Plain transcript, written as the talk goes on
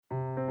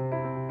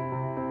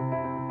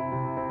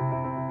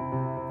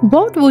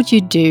What would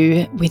you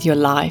do with your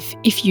life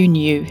if you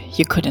knew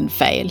you couldn't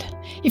fail?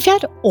 If you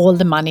had all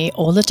the money,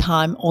 all the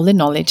time, all the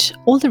knowledge,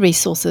 all the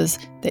resources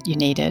that you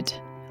needed,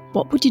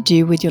 what would you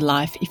do with your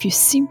life if you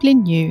simply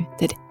knew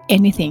that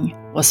anything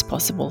was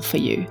possible for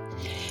you?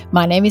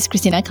 My name is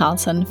Kristina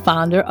Karlsson,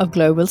 founder of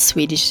global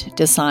Swedish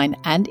design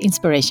and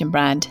inspiration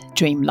brand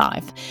Dream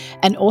Life,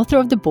 and author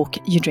of the book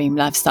Your Dream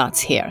Life Starts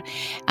Here.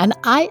 And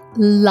I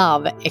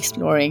love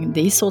exploring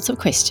these sorts of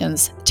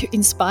questions to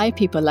inspire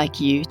people like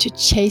you to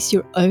chase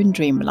your own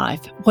dream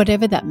life,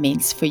 whatever that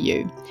means for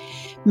you.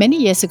 Many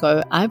years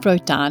ago, I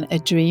wrote down a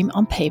dream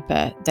on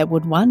paper that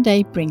would one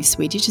day bring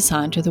Swedish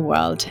design to the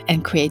world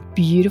and create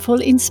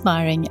beautiful,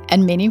 inspiring,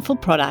 and meaningful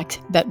products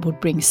that would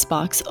bring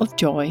sparks of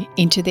joy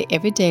into the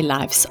everyday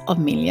lives of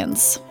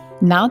millions.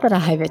 Now that I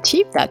have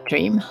achieved that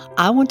dream,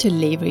 I want to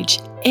leverage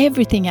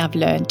everything I've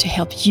learned to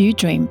help you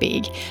dream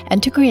big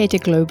and to create a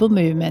global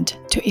movement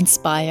to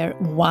inspire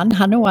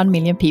 101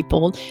 million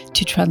people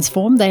to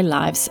transform their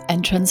lives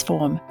and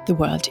transform the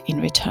world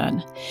in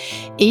return.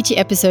 Each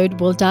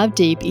episode will dive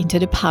deep into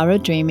the power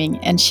of dreaming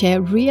and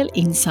share real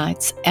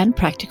insights and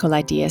practical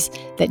ideas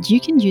that you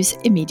can use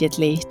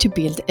immediately to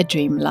build a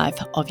dream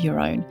life of your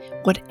own,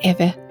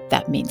 whatever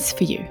that means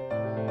for you.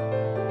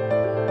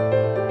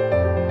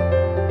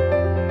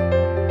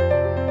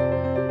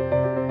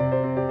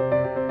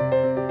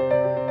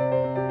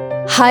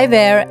 Hi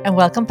there, and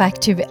welcome back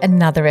to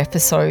another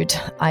episode.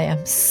 I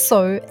am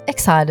so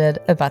excited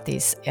about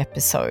this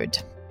episode.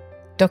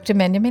 Dr.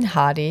 Benjamin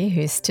Hardy, who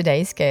is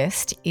today's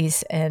guest,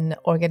 is an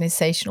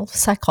organizational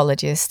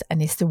psychologist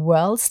and is the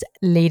world's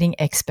leading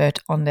expert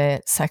on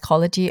the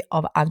psychology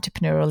of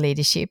entrepreneurial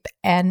leadership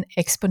and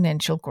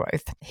exponential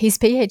growth. His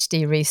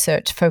PhD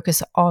research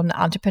focuses on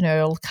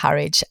entrepreneurial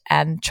courage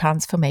and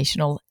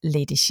transformational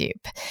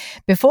leadership.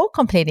 Before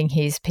completing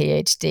his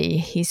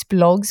PhD, his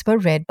blogs were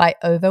read by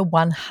over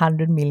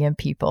 100 million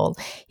people.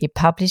 He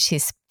published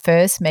his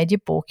first major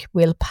book,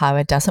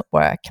 Willpower Doesn't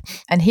Work,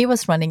 and he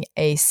was running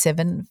a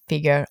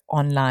 7-figure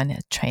online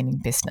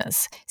training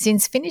business.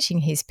 Since finishing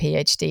his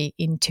PhD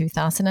in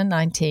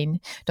 2019,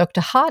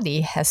 Dr.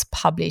 Hardy has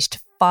published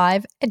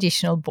 5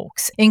 additional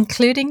books,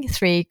 including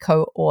 3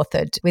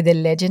 co-authored with the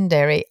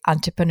legendary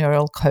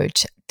entrepreneurial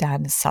coach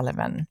Dan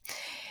Sullivan.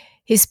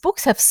 His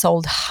books have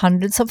sold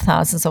hundreds of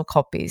thousands of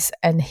copies,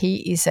 and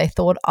he is a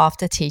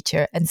sought-after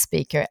teacher and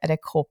speaker at a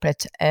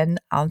corporate and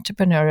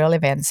entrepreneurial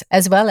events,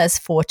 as well as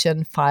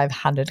Fortune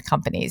 500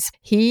 companies.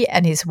 He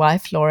and his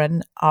wife,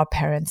 Lauren, are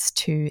parents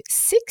to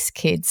 6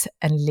 kids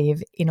and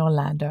live in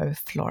Orlando,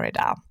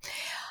 Florida.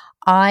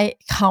 I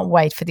can't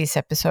wait for this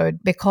episode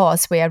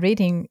because we are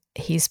reading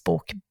his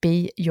book,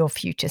 Be Your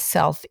Future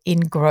Self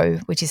in Grow,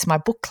 which is my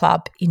book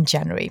club in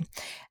January.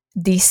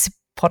 This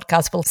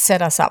podcast will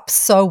set us up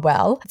so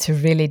well to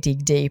really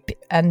dig deep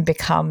and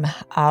become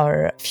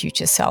our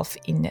future self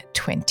in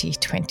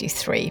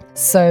 2023.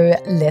 So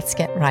let's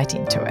get right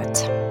into it.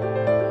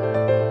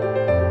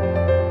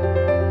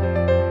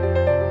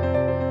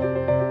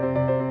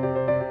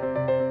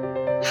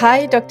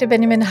 Hi, Dr.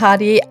 Benjamin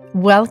Hardy.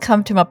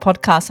 Welcome to my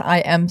podcast. I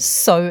am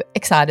so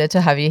excited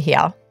to have you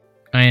here.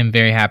 I am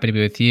very happy to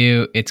be with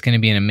you. It's going to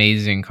be an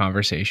amazing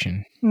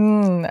conversation.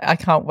 I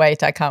can't wait.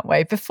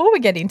 Before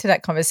we get into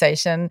that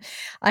conversation,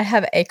 I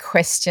have a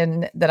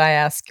question that I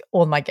ask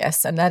all my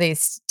guests, and that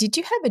is, did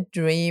you have a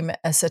dream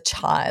as a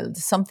child,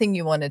 something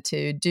you wanted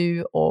to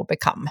do or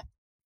become?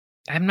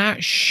 I'm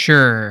not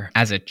sure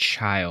as a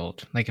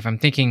child. Like if I'm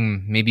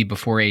thinking maybe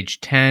before age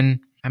 10,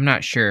 I'm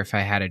not sure if I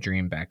had a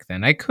dream back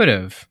then. I could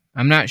have.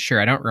 I'm not sure.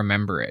 I don't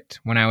remember it.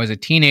 When I was a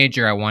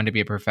teenager, I wanted to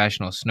be a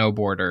professional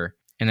snowboarder.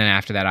 And then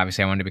after that,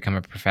 obviously, I wanted to become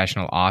a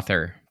professional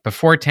author.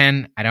 Before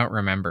 10, I don't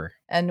remember.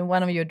 And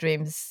one of your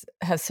dreams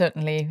has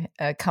certainly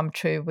come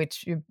true,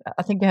 which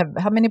I think you have.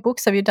 How many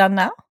books have you done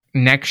now?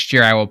 Next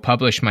year, I will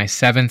publish my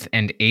 7th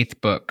and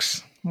 8th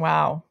books.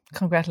 Wow.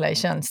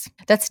 Congratulations.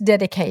 That's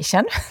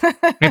dedication.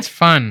 It's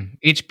fun.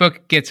 Each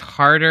book gets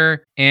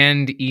harder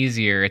and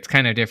easier. It's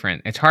kind of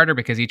different. It's harder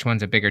because each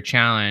one's a bigger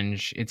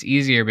challenge. It's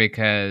easier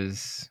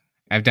because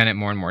I've done it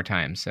more and more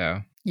times.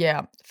 So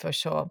yeah, for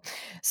sure.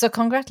 So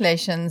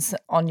congratulations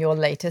on your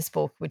latest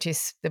book, which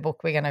is the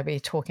book we're going to be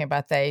talking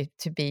about today,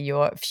 To Be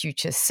Your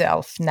Future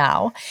Self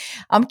Now.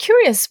 I'm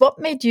curious, what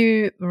made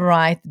you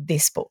write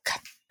this book?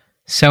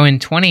 So in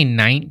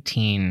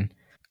 2019,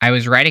 I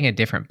was writing a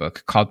different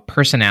book called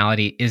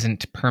Personality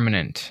Isn't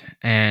Permanent.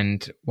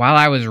 And while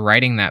I was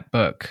writing that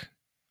book,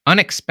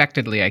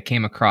 unexpectedly, I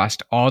came across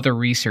all the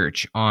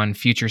research on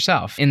future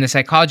self. In the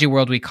psychology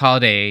world, we call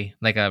it a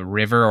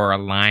river or a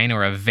line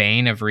or a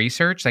vein of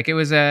research. Like it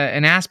was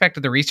an aspect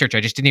of the research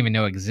I just didn't even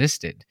know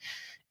existed.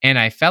 And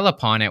I fell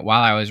upon it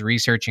while I was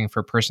researching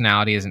for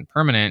Personality Isn't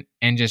Permanent.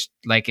 And just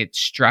like it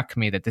struck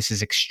me that this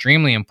is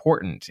extremely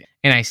important.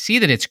 And I see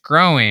that it's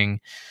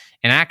growing.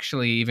 And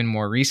actually, even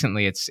more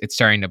recently, it's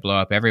starting to blow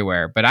up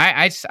everywhere. But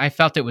I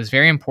felt it was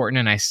very important,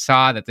 and I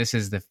saw that this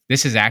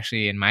is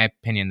actually, in my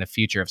opinion, the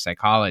future of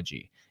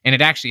psychology, and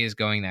it actually is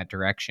going that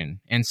direction.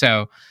 And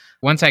so,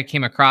 once I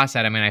came across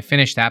that, I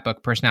finished that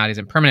book, Personality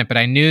Isn't Permanent, but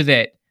I knew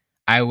that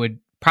I would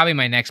probably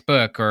my next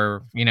book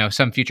or,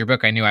 some future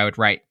book, I knew I would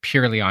write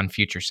purely on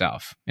future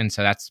self. And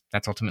so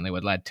that's ultimately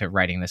what led to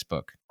writing this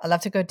book. I'd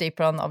love to go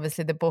deeper on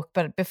obviously the book,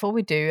 but before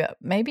we do,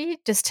 maybe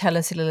just tell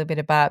us a little bit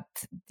about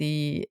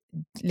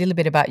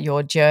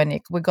your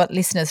journey. We've got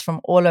listeners from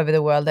all over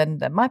the world, and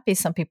there might be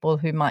some people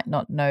who might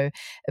not know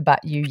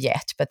about you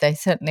yet, but they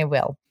certainly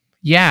will.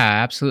 Yeah,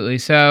 absolutely.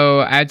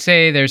 So I'd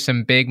say there's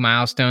some big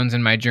milestones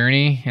in my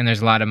journey, and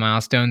there's a lot of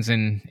milestones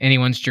in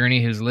anyone's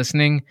journey who's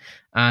listening.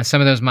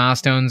 Some of those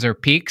milestones are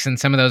peaks, and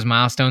some of those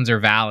milestones are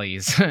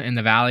valleys, and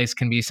the valleys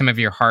can be some of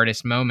your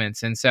hardest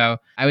moments. And so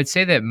I would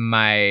say that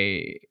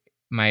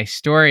my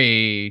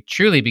story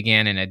truly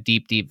began in a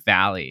deep, deep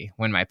valley.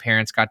 When my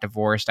parents got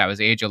divorced, I was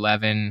age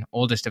 11,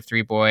 oldest of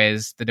 3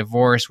 boys. The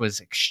divorce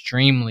was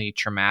extremely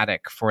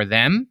traumatic for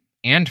them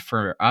and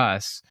for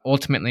us.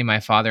 Ultimately, my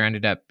father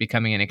ended up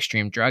becoming an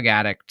extreme drug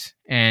addict,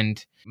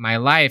 and my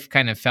life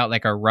kind of felt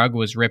like a rug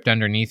was ripped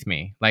underneath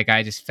me. Like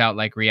I just felt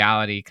like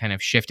reality kind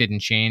of shifted and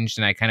changed,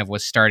 and I kind of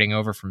was starting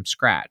over from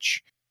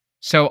scratch.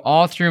 So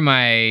all through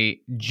my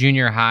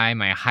junior high,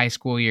 my high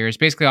school years,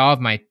 basically all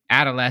of my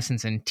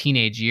adolescence and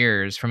teenage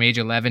years, from age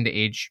 11 to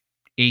age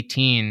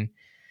 18,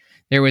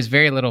 there was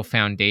very little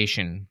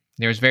foundation.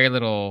 There was very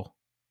little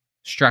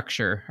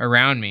structure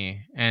around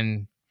me.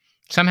 And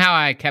somehow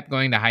I kept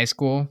going to high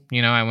school.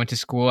 I went to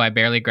school, I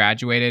barely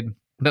graduated,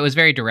 but it was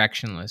very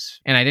directionless.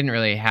 And I didn't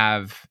really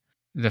have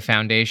the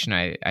foundation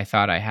I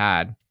thought I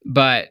had.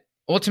 But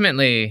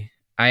ultimately,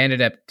 I ended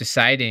up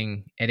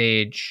deciding at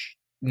age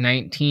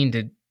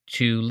 19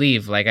 to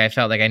leave. Like I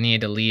felt like I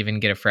needed to leave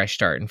and get a fresh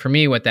start. And for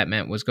me, what that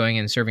meant was going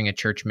and serving a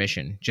church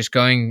mission, just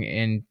going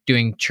and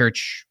doing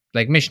church,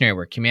 like missionary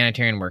work,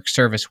 humanitarian work,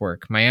 service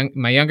work.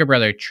 My younger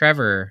brother,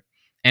 Trevor,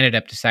 ended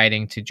up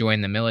deciding to join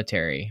the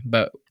military,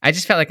 but I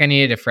just felt like I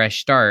needed a fresh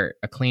start,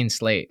 a clean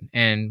slate.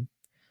 And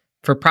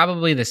for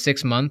probably the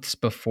 6 months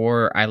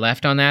before I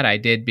left on that, I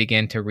did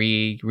begin to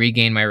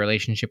regain my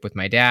relationship with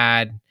my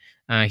dad.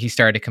 He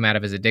started to come out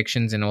of his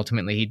addictions, and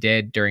ultimately he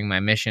did during my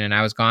mission. And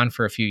I was gone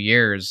for a few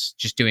years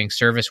just doing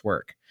service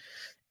work.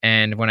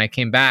 And when I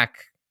came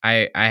back,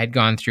 I had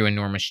gone through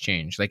enormous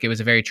change. Like it was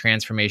a very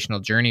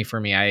transformational journey for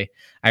me.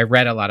 I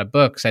read a lot of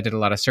books. I did a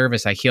lot of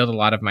service. I healed a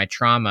lot of my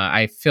trauma.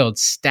 I filled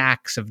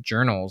stacks of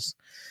journals.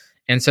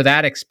 And so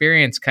that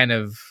experience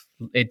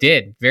it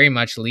did very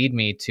much lead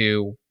me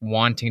to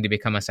wanting to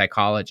become a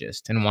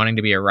psychologist and wanting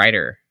to be a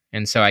writer.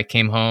 And so I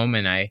came home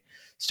and I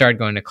started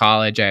going to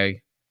college.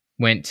 I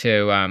went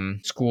to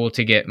school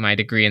to get my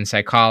degree in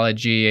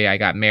psychology. I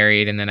got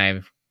married, and then I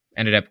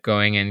ended up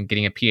going and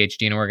getting a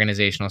PhD in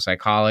organizational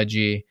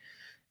psychology.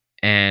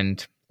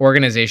 And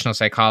organizational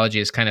psychology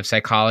is kind of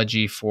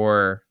psychology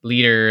for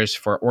leaders,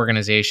 for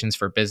organizations,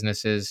 for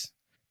businesses.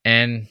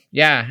 And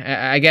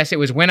yeah, I guess it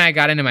was when I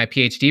got into my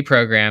PhD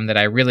program that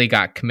I really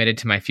got committed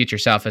to my future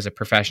self as a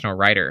professional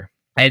writer.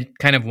 I had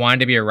kind of wanted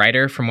to be a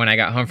writer from when I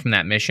got home from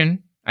that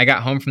mission. I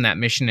got home from that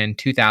mission in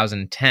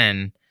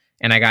 2010,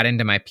 and I got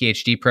into my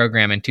PhD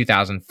program in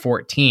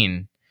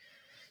 2014.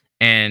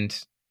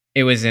 And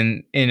it was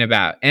in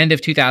about end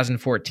of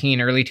 2014,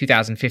 early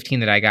 2015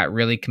 that I got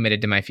really committed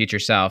to my future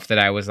self, that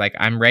I was like,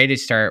 I'm ready to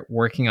start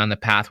working on the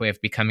pathway of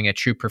becoming a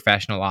true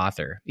professional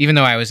author. Even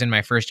though I was in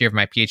my first year of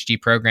my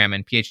PhD program,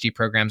 and PhD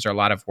programs are a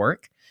lot of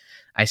work,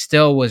 I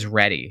still was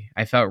ready.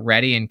 I felt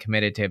ready and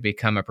committed to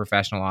become a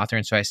professional author.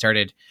 And so I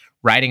started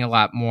writing a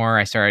lot more.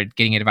 I started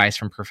getting advice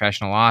from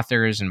professional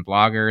authors and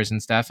bloggers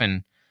and stuff.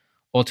 And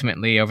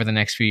ultimately, over the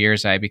next few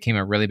years, I became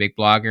a really big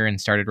blogger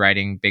and started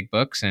writing big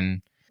books.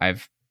 And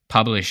I've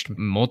published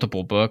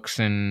multiple books,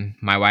 and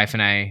my wife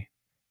and I,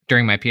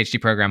 during my PhD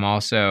program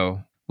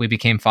also, we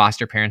became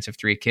foster parents of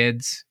 3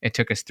 kids. It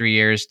took us 3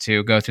 years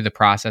to go through the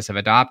process of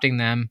adopting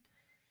them.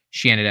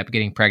 She ended up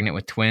getting pregnant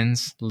with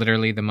twins,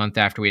 literally the month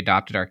after we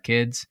adopted our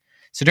kids.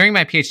 So during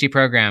my PhD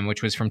program,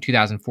 which was from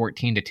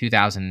 2014 to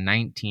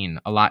 2019,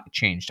 a lot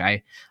changed.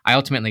 I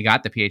ultimately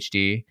got the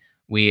PhD.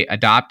 We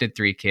adopted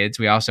 3 kids.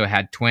 We also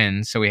had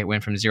twins, so we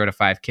went from 0 to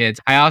 5 kids.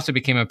 I also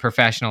became a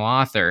professional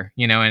author,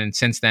 and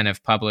since then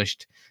have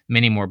published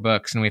many more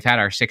books. And we've had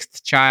our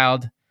 6th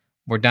child.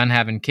 We're done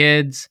having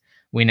kids.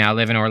 We now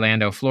live in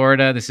Orlando,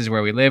 Florida. This is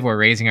where we live. We're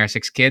raising our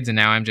 6 kids, and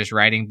now I'm just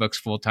writing books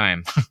full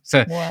time.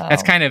 So wow.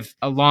 That's kind of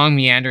a long,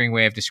 meandering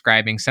way of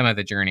describing some of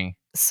the journey.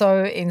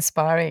 So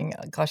inspiring.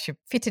 Gosh, you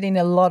fitted in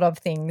a lot of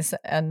things,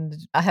 and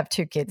I have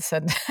 2 kids,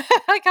 and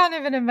I can't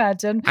even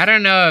imagine. I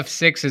don't know if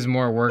 6 is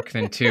more work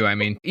than 2. I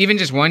mean, even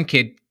just 1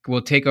 kid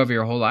will take over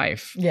your whole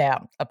life. Yeah,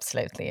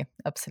 absolutely.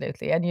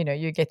 Absolutely. And,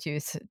 you get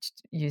used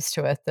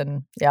to it.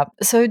 And yeah.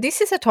 So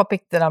this is a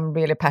topic that I'm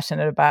really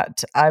passionate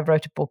about. I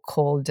wrote a book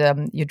called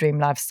Your Dream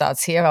Life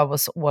Starts Here.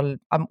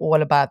 I'm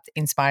all about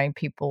inspiring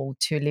people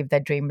to live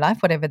their dream life,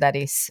 whatever that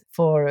is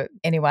for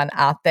anyone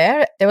out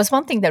there. There was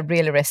one thing that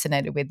really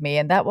resonated with me,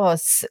 and that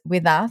was,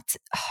 without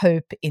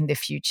hope in the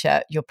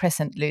future, your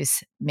present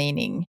lose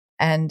meaning.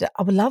 And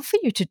I would love for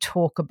you to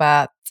talk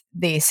about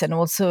this and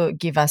also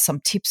give us some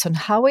tips on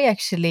how we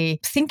actually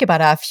think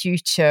about our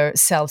future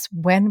selves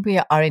when we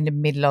are in the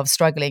middle of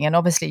struggling. And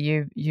obviously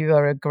you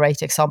are a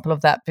great example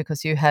of that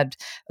because you had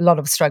a lot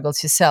of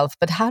struggles yourself.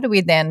 But how do we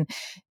then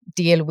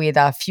deal with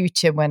our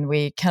future when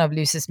we kind of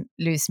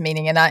lose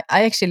meaning? And I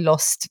actually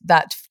lost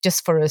that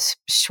just for a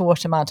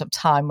short amount of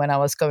time when I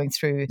was going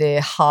through the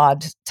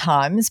hard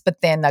times,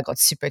 but then I got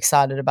super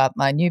excited about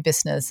my new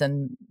business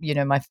and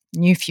my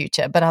new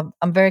future. But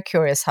I'm very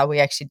curious how we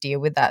actually deal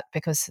with that,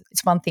 because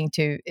it's one thing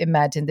to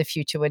imagine the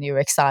future when you're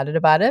excited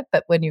about it,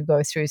 but when you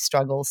go through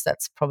struggles,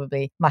 that's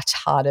probably much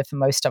harder for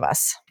most of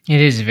us.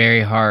 It is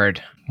very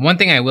hard. One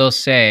thing I will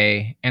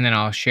say, and then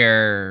I'll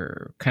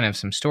share kind of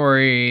some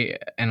story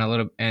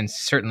and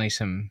certainly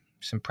some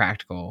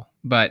practical,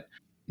 but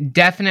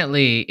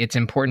definitely it's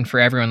important for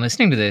everyone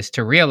listening to this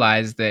to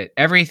realize that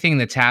everything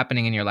that's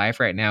happening in your life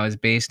right now is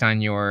based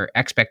on your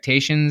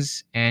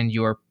expectations and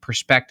your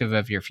perspective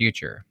of your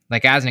future.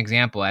 Like, as an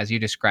example, as you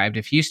described,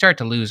 if you start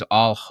to lose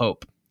all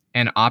hope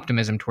and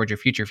optimism towards your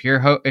future,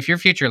 if your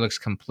future looks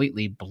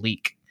completely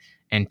bleak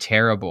and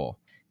terrible,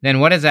 then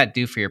what does that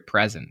do for your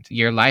present?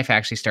 Your life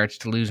actually starts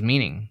to lose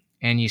meaning,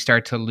 and you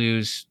start to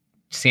lose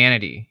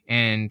sanity,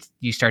 and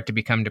you start to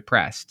become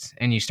depressed,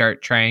 and you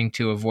start trying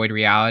to avoid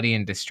reality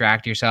and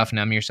distract yourself,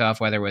 numb yourself,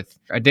 whether with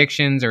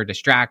addictions or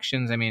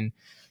distractions. I mean,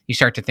 you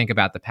start to think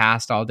about the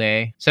past all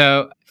day.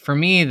 So for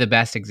me, the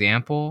best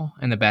example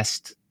and the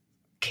best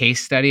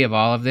case study of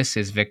all of this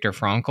is Viktor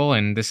Frankl.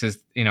 And this is,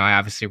 I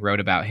obviously wrote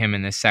about him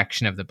in this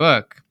section of the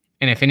book.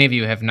 And if any of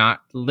you have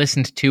not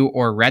listened to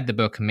or read the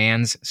book,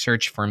 Man's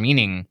Search for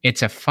Meaning,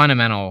 it's a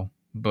fundamental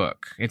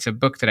book. It's a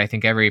book that I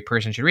think every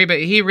person should read,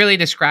 but he really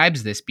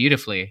describes this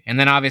beautifully. And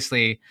then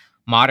obviously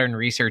modern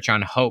research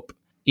on hope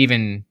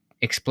even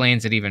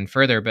explains it even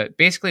further. But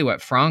basically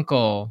what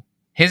Frankl,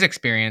 his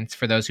experience,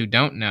 for those who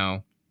don't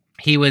know,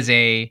 he was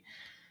a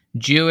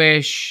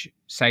Jewish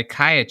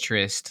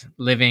psychiatrist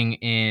living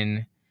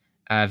in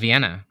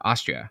Vienna,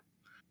 Austria.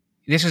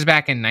 This was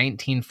back in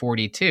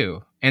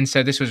 1942. And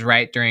so this was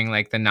right during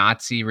like the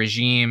Nazi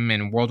regime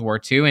and World War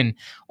II. And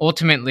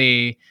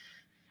ultimately,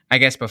 I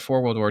guess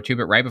before World War II,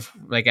 but right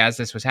before, like as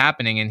this was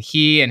happening, and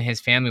he and his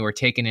family were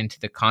taken into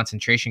the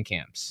concentration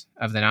camps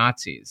of the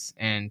Nazis.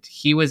 And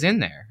he was in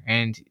there.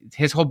 And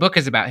his whole book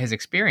is about his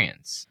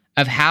experience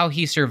of how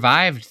he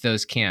survived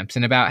those camps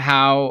and about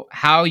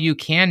how you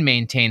can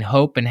maintain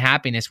hope and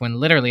happiness when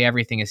literally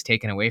everything is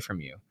taken away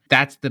from you.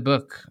 That's the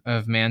book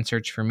of Man's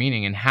Search for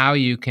Meaning, and how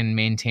you can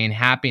maintain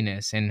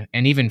happiness and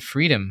even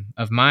freedom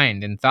of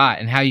mind and thought,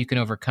 and how you can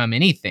overcome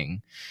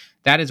anything.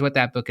 That is what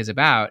that book is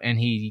about. And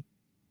he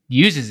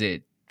uses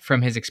it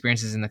from his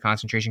experiences in the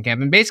concentration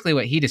camp. And basically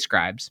what he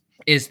describes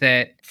is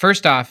that,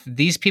 first off,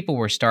 these people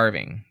were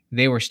starving.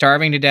 They were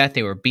starving to death.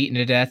 They were beaten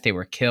to death. They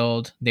were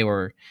killed. They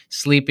were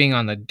sleeping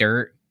on the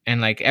dirt,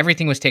 and like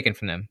everything was taken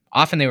from them.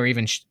 Often they were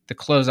even the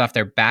clothes off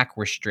their back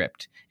were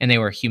stripped, and they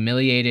were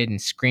humiliated and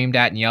screamed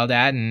at and yelled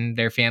at, and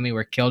their family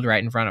were killed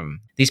right in front of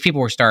them. These people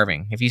were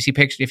starving.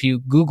 If you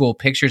Google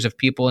pictures of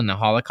people in the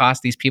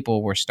Holocaust, these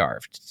people were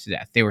starved to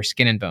death. They were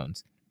skin and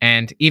bones.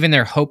 And even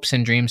their hopes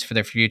and dreams for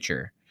their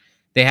future,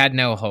 they had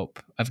no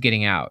hope of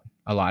getting out,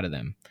 a lot of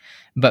them.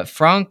 But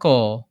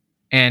Frankl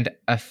and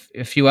a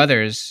few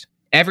others,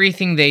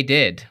 everything they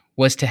did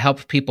was to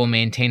help people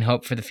maintain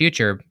hope for the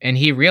future. And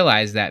he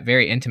realized that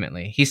very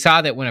intimately. He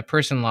saw that when a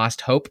person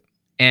lost hope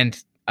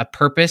and a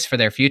purpose for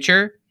their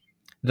future,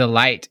 the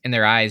light in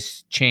their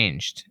eyes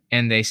changed,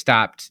 and they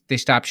stopped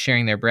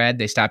sharing their bread.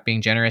 They stopped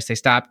being generous. They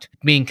stopped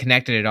being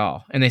connected at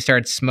all. And they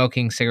started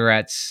smoking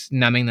cigarettes,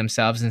 numbing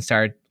themselves, and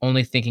started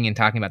only thinking and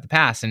talking about the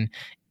past. And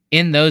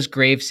in those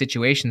grave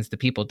situations, the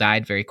people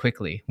died very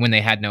quickly when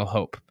they had no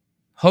hope.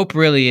 Hope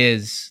really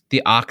is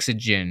the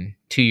oxygen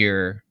to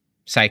your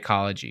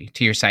psychology,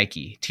 to your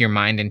psyche, to your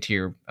mind, and to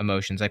your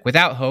emotions. Like,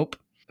 without hope,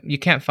 you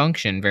can't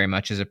function very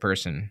much as a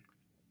person.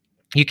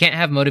 You can't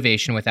have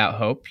motivation without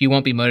hope. You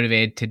won't be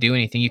motivated to do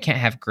anything. You can't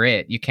have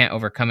grit. You can't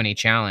overcome any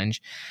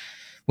challenge.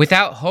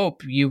 Without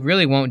hope, you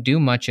really won't do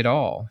much at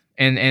all.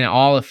 And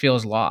all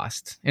feels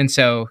lost. And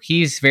so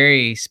he's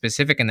very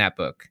specific in that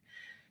book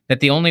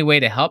that the only way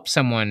to help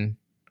someone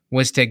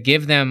was to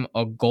give them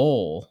a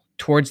goal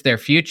towards their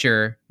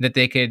future that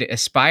they could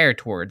aspire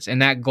towards.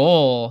 And that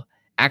goal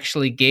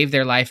actually gave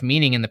their life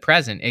meaning in the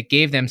present. It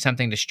gave them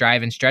something to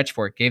strive and stretch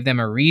for. It gave them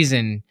a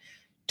reason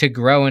to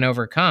grow and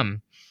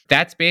overcome.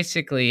 That's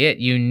basically it.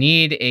 You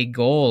need a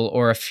goal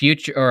or a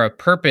future or a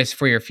purpose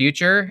for your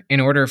future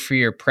in order for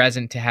your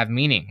present to have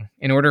meaning,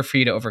 in order for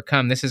you to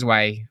overcome. This is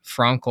why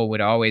Frankl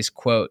would always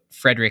quote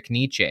Friedrich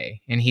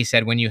Nietzsche. And he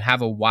said, when you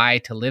have a why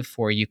to live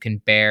for, you can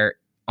bear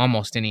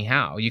almost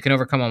anyhow. You can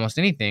overcome almost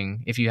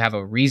anything if you have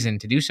a reason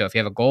to do so, if you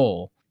have a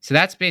goal. So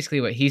that's basically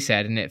what he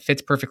said. And it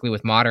fits perfectly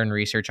with modern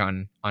research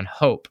on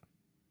hope,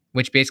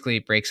 which basically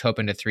breaks hope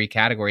into three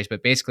categories.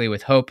 But basically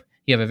with hope,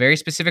 you have a very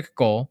specific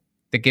goal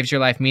that gives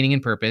your life meaning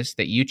and purpose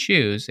that you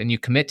choose and you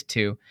commit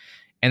to.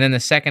 And then the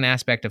second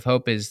aspect of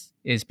hope is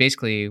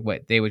basically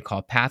what they would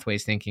call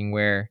pathways thinking,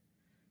 where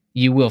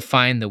you will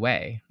find the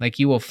way. Like,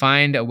 you will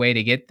find a way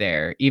to get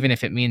there, even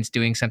if it means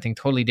doing something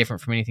totally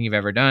different from anything you've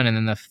ever done. And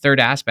then the third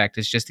aspect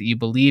is just that you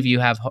believe you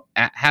have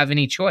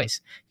any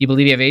choice. You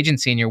believe you have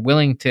agency, and you're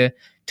willing to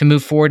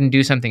move forward and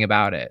do something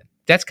about it.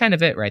 That's kind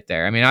of it right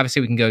there. I mean,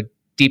 obviously we can go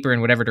deeper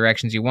in whatever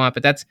directions you want,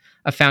 but that's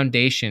a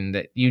foundation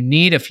that you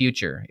need a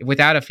future.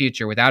 Without a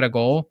future, without a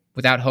goal,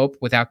 without hope,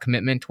 without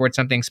commitment towards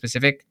something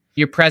specific,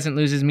 your present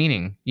loses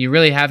meaning. You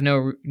really have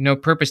no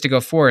purpose to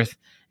go forth.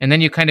 And then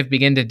you kind of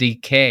begin to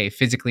decay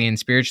physically and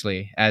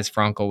spiritually, as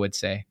Frankl would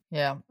say.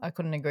 Yeah, I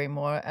couldn't agree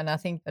more. And I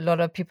think a lot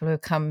of people who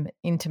come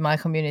into my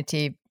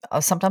community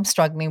are sometimes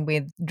struggling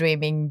with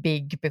dreaming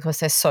big because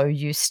they're so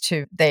used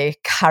to their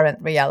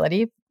current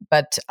reality.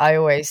 But I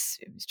always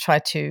try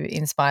to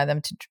inspire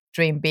them to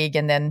dream big,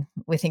 and then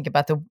we think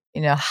about the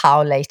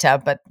how later,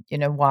 but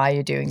why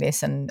you're doing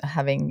this, and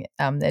having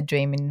a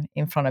dream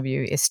in front of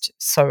you is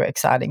so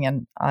exciting,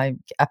 and I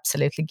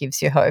absolutely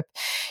gives you hope.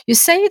 You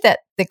say that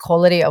the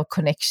quality of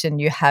connection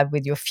you have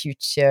with your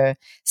future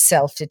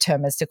self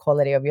determines the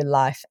quality of your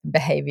life and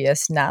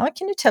behaviors now.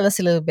 Can you tell us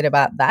a little bit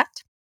about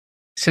that?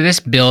 So this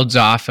builds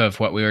off of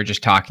what we were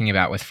just talking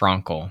about with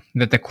Frankl,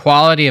 that the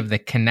quality of the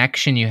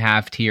connection you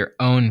have to your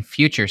own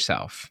future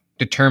self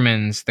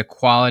determines the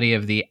quality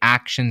of the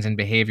actions and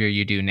behavior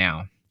you do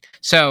now.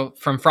 So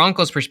from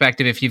Frankl's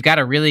perspective, if you've got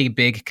a really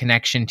big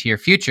connection to your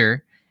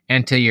future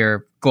and to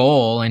your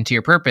goal and to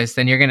your purpose,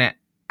 then you're going to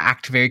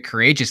act very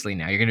courageously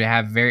now. You're going to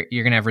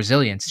have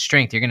resilience,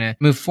 strength. You're going to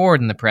move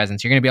forward in the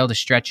presence. You're going to be able to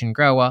stretch and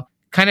grow. Well,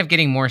 kind of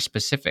getting more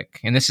specific.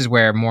 And this is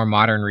where more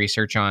modern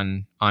research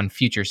on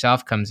future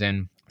self comes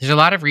in. There's a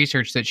lot of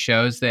research that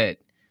shows that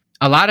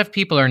a lot of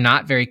people are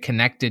not very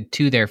connected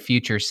to their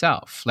future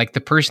self, like the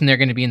person they're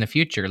going to be in the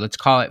future. Let's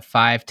call it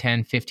 5,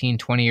 10, 15,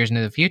 20 years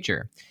into the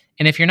future.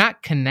 And if you're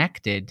not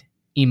connected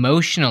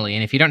emotionally,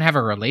 and if you don't have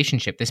a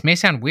relationship, this may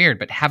sound weird,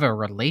 but have a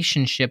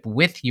relationship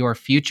with your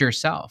future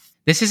self.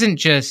 This isn't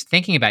just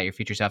thinking about your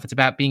future self. It's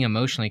about being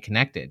emotionally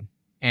connected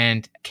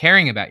and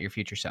caring about your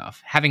future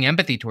self, having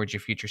empathy towards your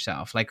future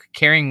self, like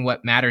caring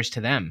what matters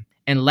to them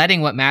and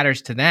letting what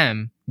matters to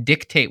them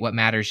dictate what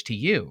matters to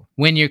you.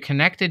 When you're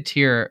connected to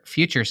your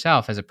future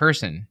self as a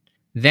person,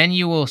 then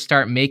you will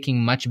start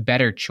making much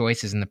better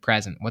choices in the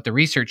present. What the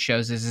research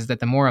shows is that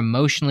the more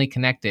emotionally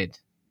connected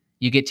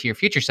you get to your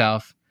future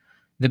self,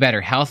 the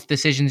better health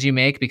decisions you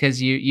make,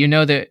 because you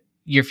know that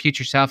your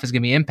future self is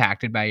going to be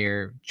impacted by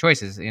your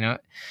choices.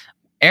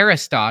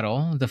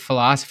 Aristotle, the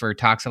philosopher,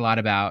 talks a lot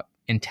about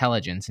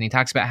intelligence, and he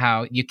talks about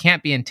how you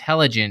can't be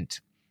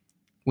intelligent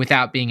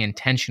without being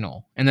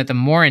intentional, and that the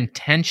more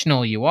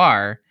intentional you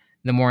are,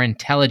 the more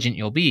intelligent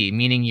you'll be,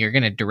 meaning you're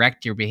going to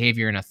direct your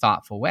behavior in a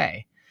thoughtful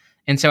way.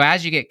 And so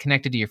as you get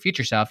connected to your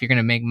future self, you're going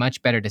to make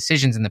much better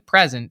decisions in the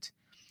present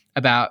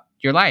about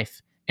your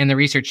life. And the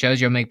research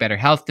shows you'll make better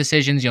health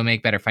decisions, you'll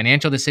make better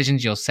financial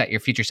decisions, you'll set your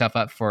future self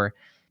up for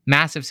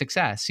massive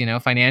success,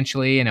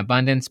 financially and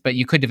abundance, but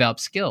you could develop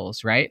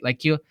skills, right?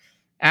 Like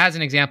as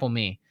an example,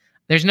 me,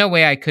 there's no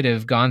way I could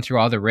have gone through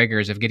all the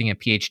rigors of getting a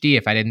PhD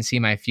if I didn't see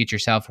my future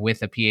self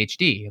with a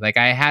PhD. Like,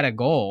 I had a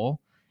goal,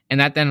 and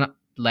that then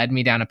led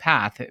me down a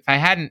path.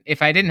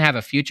 If I didn't have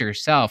a future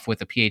self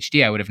with a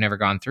PhD, I would have never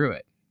gone through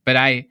it. But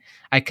I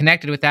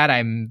connected with that.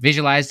 I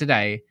visualized it.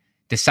 I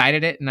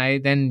decided it, and I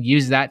then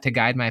used that to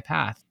guide my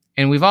path.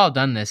 And we've all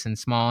done this in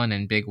small and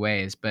in big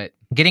ways, but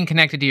getting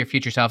connected to your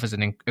future self is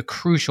a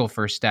crucial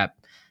first step.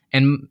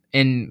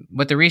 And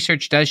what the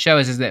research does show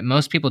is that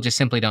most people just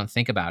simply don't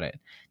think about it.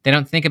 They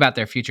don't think about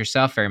their future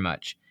self very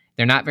much.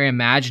 They're not very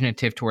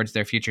imaginative towards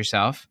their future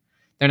self.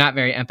 They're not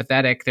very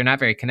empathetic. They're not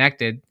very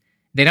connected.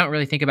 They don't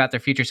really think about their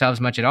future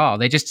selves much at all.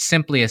 They just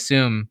simply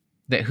assume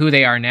that who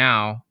they are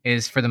now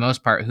is, for the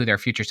most part, who their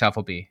future self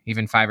will be,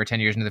 even 5 or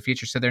 10 years into the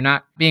future. So they're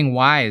not being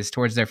wise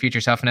towards their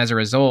future self. And as a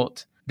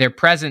result, their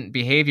present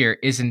behavior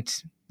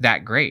isn't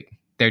that great.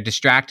 They're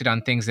distracted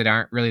on things that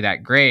aren't really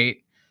that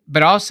great,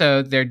 but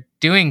also they're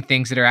doing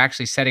things that are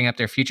actually setting up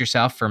their future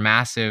self for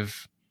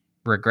massive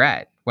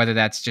regret, whether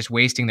that's just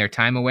wasting their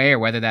time away or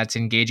whether that's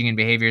engaging in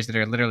behaviors that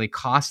are literally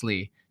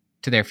costly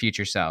to their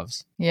future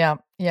selves. Yeah,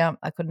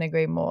 I couldn't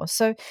agree more.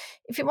 So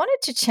if you wanted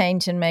to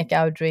change and make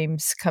our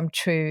dreams come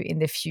true in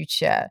the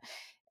future,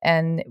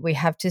 and we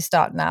have to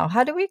start now,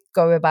 how do we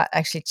go about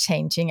actually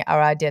changing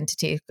our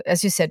identity?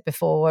 As you said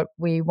before,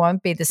 we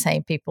won't be the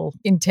same people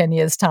in 10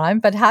 years' time,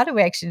 but how do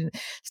we actually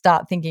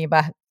start thinking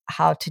about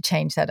how to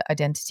change that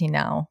identity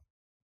now?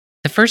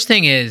 The first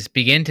thing is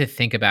begin to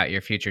think about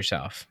your future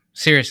self.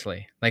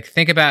 Seriously, like,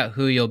 think about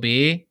who you'll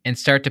be and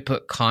start to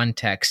put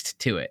context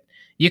to it.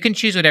 You can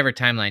choose whatever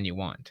timeline you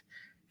want.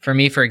 For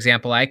me, for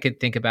example, I could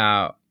think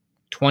about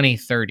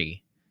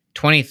 2030.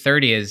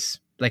 2030 is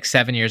like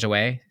 7 years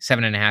away,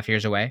 7.5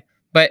 years away.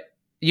 But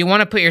you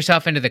want to put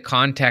yourself into the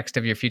context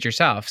of your future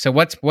self. So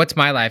what's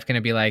my life going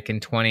to be like in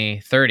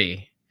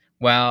 2030?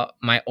 Well,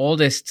 my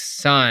oldest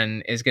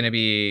son is going to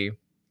be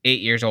 8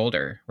 years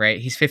older, right?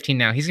 He's 15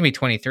 now. He's going to be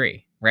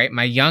 23, right?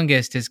 My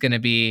youngest is going to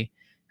be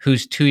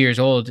who's 2 years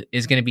old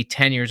is going to be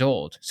 10 years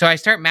old. So I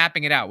start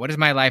mapping it out. What does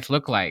my life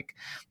look like?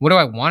 What do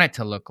I want it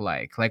to look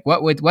like? Like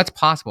what's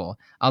possible?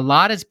 A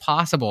lot is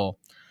possible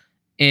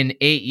in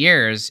 8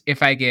 years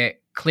if I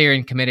get clear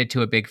and committed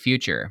to a big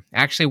future.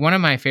 Actually, one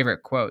of my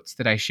favorite quotes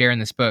that I share in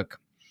this book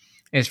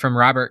is from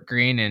Robert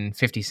Greene and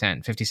 50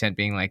 Cent. 50 Cent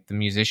being like the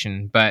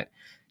musician, but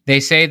they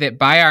say that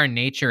by our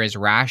nature as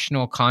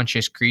rational,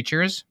 conscious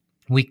creatures,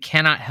 we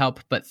cannot help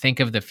but think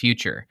of the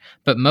future.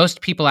 But most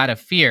people, out of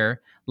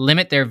fear,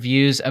 limit their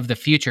views of the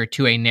future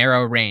to a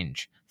narrow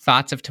range.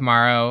 Thoughts of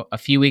tomorrow, a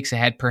few weeks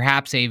ahead,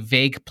 perhaps a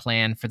vague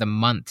plan for the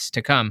months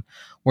to come.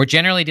 We're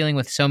generally dealing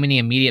with so many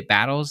immediate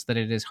battles that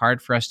it is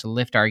hard for us to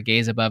lift our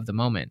gaze above the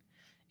moment.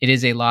 It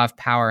is a law of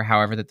power,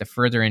 however, that the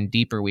further and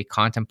deeper we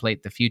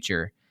contemplate the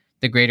future,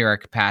 the greater our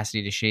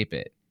capacity to shape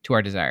it to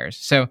our desires.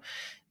 So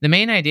the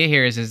main idea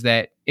here is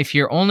that if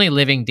you're only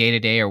living day to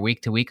day or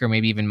week to week or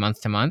maybe even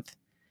month to month,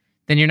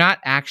 then you're not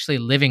actually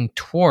living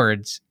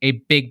towards a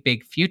big,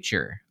 big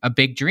future, a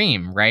big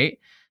dream, right?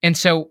 And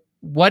so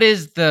what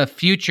is the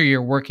future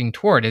you're working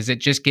toward? Is it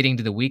just getting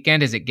to the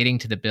weekend? Is it getting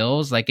to the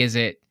bills? Like, is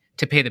it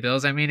to pay the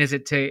bills? I mean, is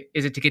it to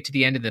get to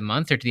the end of the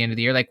month or to the end of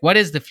the year? Like, what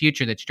is the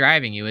future that's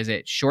driving you? Is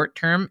it short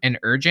term and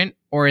urgent,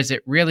 or is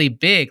it really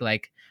big,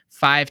 like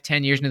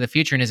 5-10 years into the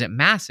future? And is it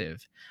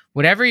massive?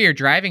 Whatever you're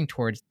driving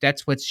towards,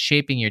 that's what's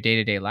shaping your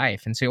day-to-day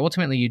life. And so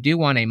ultimately you do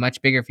want a much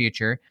bigger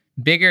future.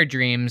 Bigger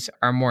dreams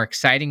are more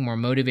exciting, more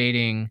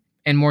motivating,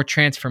 and more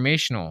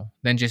transformational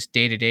than just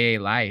day-to-day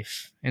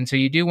life. And so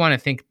you do want to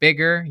think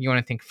bigger, you want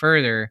to think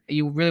further,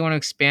 you really want to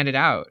expand it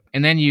out.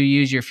 And then you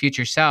use your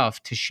future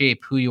self to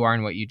shape who you are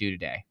and what you do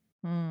today.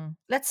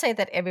 Let's say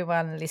that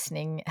everyone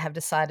listening have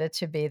decided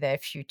to be their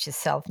future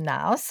self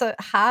now. So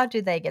how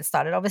do they get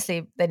started?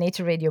 Obviously, they need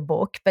to read your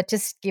book, but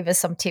just give us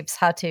some tips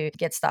how to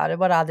get started.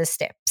 What are the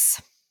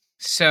steps?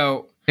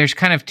 So there's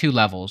kind of two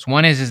levels.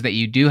 One is that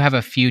you do have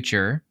a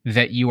future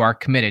that you are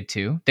committed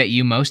to, that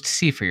you most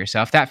see for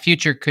yourself. That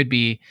future could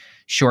be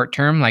short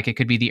term, like it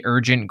could be the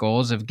urgent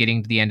goals of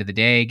getting to the end of the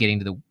day, getting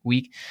to the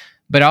week,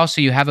 but also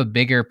you have a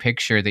bigger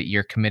picture that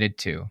you're committed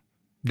to.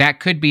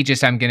 That could be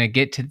just, I'm going to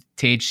get to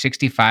age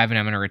 65 and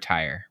I'm going to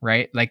retire,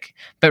 right? Like,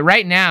 but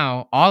right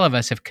now, all of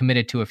us have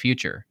committed to a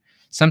future.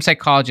 Some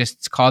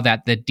psychologists call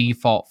that the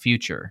default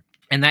future.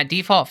 And that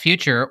default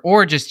future,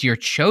 or just your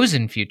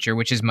chosen future,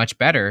 which is much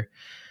better,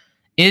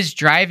 is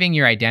driving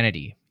your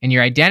identity. And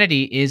your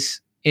identity is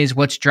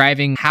what's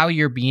driving how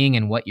you're being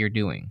and what you're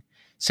doing.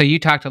 So you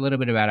talked a little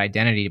bit about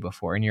identity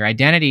before, and your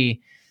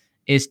identity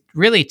is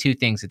really two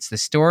things. It's the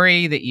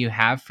story that you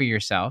have for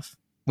yourself,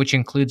 which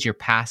includes your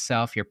past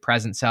self, your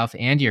present self,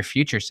 and your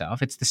future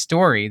self. It's the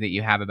story that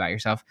you have about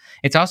yourself.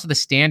 It's also the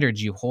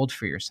standards you hold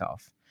for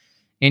yourself.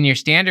 And your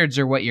standards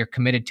are what you're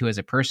committed to as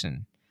a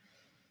person.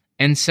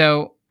 And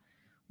so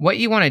what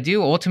you want to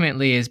do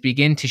ultimately is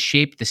begin to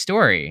shape the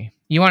story.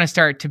 You want to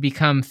start to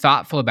become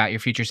thoughtful about your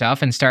future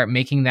self and start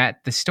making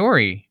that the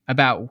story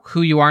about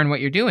who you are and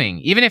what you're doing,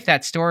 even if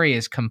that story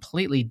is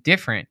completely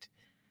different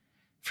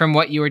from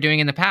what you were doing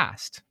in the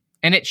past.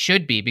 And it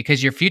should be,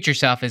 because your future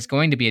self is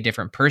going to be a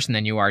different person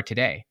than you are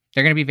today.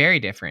 They're going to be very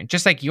different,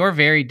 just like you're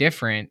very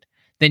different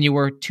than you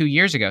were 2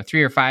 years ago,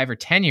 3 or 5 or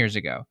 10 years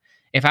ago.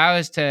 If I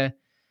was to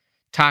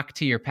talk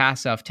to your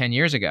past self 10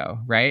 years ago,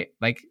 right?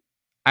 Like,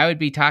 I would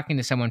be talking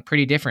to someone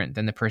pretty different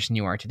than the person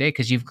you are today,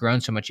 because you've grown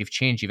so much, you've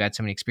changed, you've had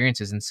so many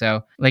experiences. And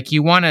so like,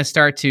 you want to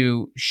start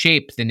to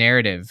shape the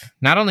narrative,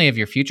 not only of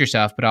your future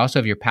self, but also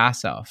of your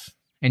past self.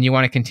 And you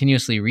want to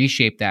continuously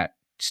reshape that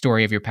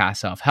story of your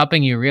past self,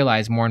 helping you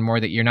realize more and more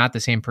that you're not the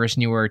same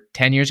person you were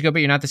 10 years ago, but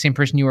you're not the same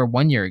person you were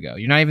 1 year ago.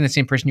 You're not even the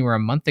same person you were a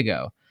month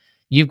ago.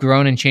 You've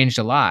grown and changed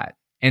a lot.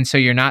 And so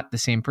you're not the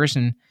same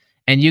person,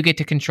 and you get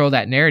to control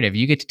that narrative.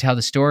 You get to tell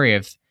the story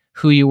of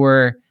who you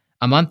were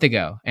a month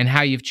ago and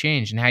how you've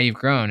changed and how you've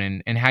grown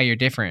and how you're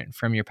different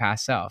from your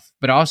past self.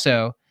 But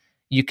also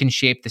you can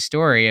shape the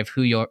story of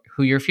who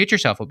your future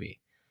self will be.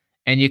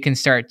 And you can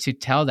start to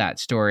tell that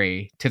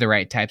story to the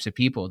right types of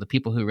people, the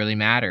people who really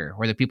matter,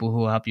 or the people who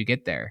will help you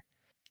get there.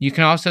 You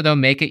can also, though,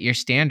 make it your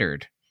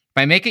standard.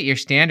 By make it your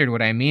standard,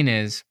 what I mean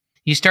is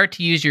you start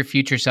to use your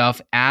future self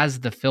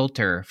as the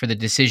filter for the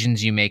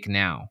decisions you make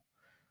now.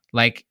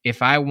 Like,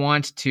 if I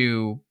want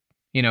to,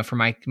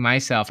 for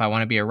myself, I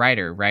want to be a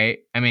writer, right?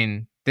 I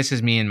mean, this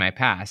is me in my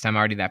past. I'm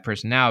already that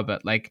person now,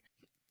 but like,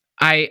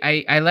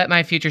 I let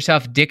my future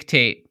self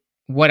dictate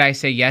what I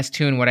say yes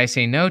to and what I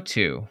say no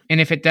to.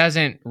 And if it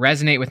doesn't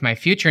resonate with my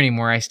future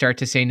anymore, I start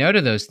to say no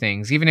to those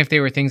things, even if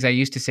they were things I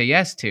used to say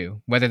yes to,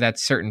 whether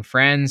that's certain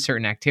friends,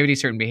 certain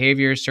activities, certain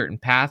behaviors, certain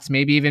paths,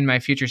 maybe even my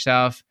future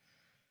self,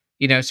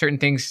 certain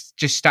things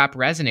just stop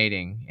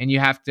resonating. And you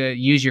have to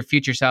use your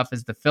future self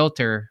as the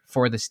filter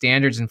for the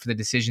standards and for the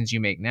decisions you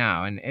make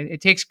now. And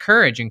it takes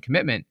courage and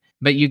commitment,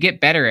 but you get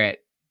better at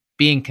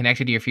being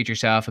connected to your future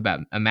self,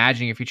 about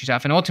imagining your future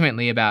self, and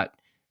ultimately about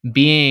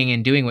being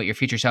and doing what your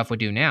future self would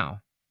do now.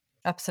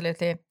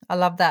 Absolutely. I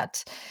love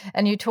that.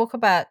 And you talk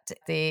about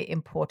the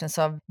importance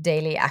of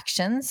daily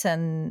actions,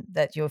 and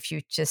that your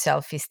future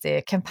self is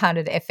the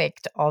compounded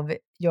effect of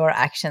your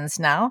actions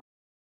now.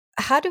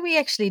 how do we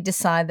actually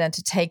decide then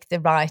to take the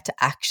right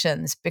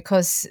actions?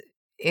 Because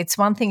it's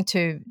one thing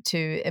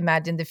to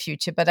imagine the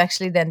future, but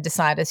actually then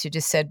decide, as you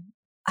just said,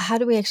 how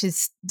do we actually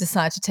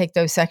decide to take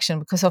those actions?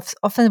 Because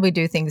often we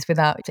do things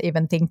without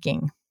even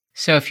thinking.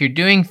 So if you're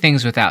doing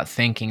things without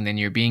thinking, then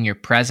you're being your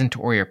present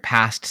or your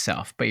past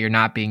self, but you're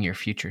not being your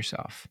future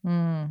self.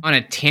 On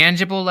a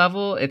tangible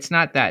level, it's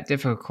not that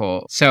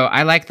difficult. So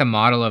I like the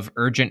model of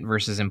urgent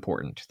versus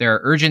important. There are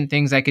urgent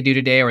things I could do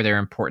today, or there are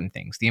important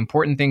things. The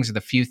important things are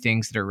the few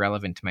things that are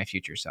relevant to my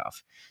future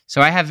self.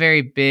 So I have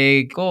very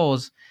big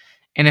goals.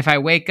 And if I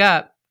wake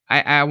up,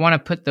 I want to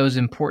put those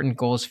important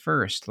goals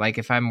first. Like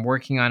if I'm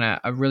working on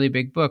a really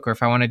big book, or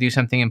if I want to do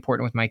something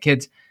important with my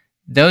kids,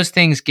 those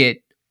things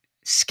get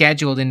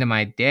scheduled into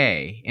my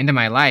day, into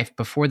my life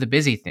before the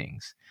busy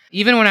things.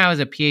 Even when I was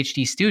a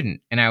PhD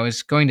student and I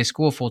was going to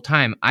school full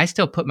time, I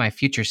still put my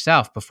future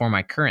self before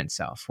my current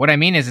self. What I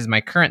mean is my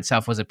current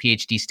self was a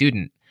PhD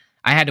student.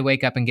 I had to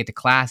wake up and get to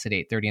class at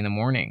 8:30 in the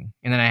morning,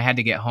 and then I had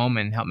to get home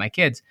and help my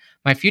kids.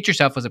 My future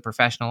self was a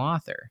professional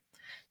author.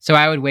 So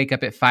I would wake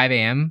up at 5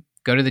 a.m.,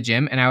 go to the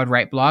gym, and I would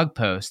write blog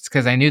posts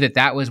because I knew that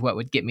that was what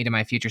would get me to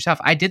my future self.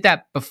 I did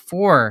that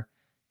before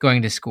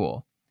going to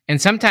school. And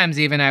sometimes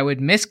even I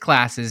would miss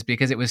classes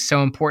because it was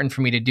so important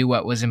for me to do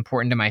what was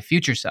important to my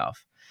future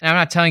self. And I'm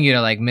not telling you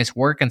to like miss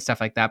work and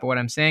stuff like that, but what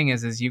I'm saying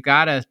is you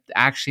got to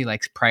actually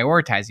like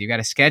prioritize. You got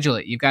to schedule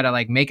it. You got to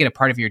like make it a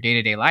part of your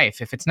day-to-day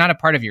life. If it's not a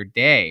part of your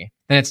day,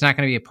 then it's not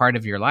going to be a part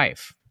of your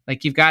life.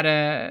 Like you've got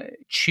to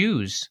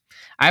choose.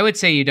 I would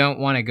say you don't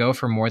want to go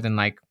for more than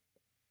like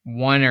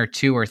 1 or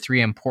 2 or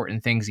 3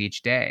 important things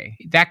each day.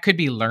 That could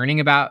be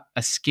learning about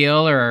a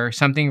skill or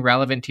something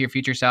relevant to your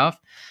future self.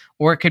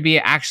 Or it could be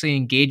actually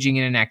engaging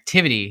in an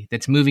activity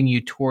that's moving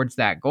you towards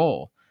that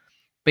goal.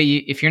 But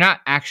if you're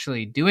not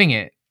actually doing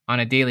it on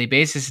a daily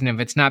basis, and if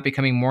it's not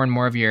becoming more and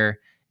more of your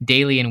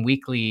daily and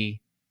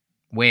weekly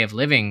way of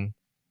living,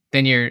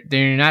 then you're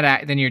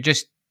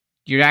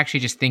actually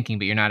just thinking,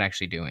 but you're not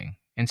actually doing.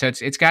 And so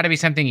it's got to be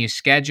something you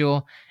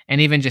schedule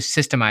and even just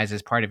systemize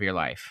as part of your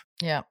life.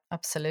 Yeah,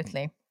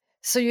 absolutely.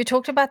 So you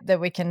talked about that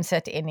we can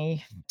set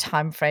any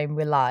time frame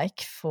we like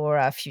for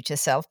our future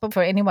self, but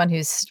for anyone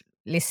who's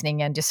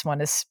listening and just want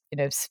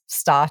to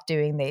start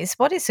doing this,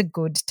 what is a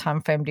good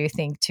time frame, do you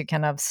think, to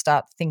kind of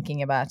start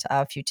thinking about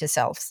our future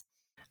selves?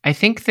 I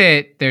think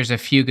that there's a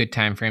few good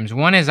time frames.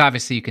 One is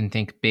obviously you can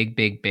think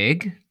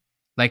big.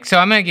 Like, so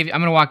I'm going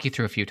to walk you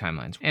through a few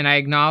timelines. And I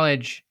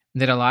acknowledge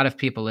that a lot of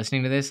people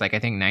listening to this, like I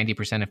think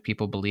 90% of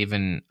people believe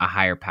in a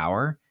higher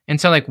power. And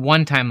so like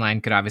one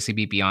timeline could obviously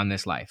be beyond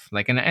this life.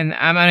 Like, and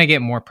I'm going to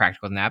get more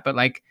practical than that, but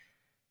like,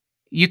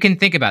 you can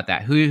think about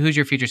that. Who's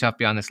your future self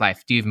beyond this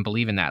life? Do you even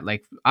believe in that?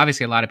 Like,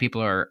 obviously, a lot of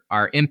people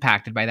are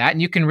impacted by that.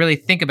 And you can really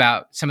think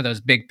about some of those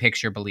big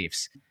picture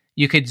beliefs.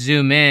 You could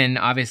zoom in,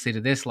 obviously,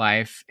 to this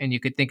life, and you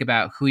could think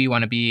about who you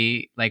want to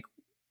be, like,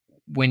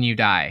 when you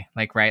die.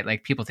 Like, right?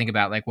 Like, people think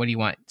about, like, what do you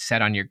want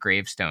set on your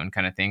gravestone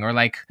kind of thing? Or,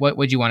 like, what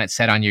would you want it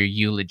set on your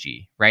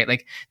eulogy, right?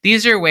 Like,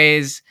 these are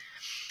ways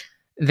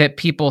that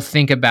people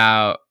think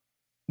about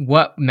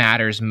what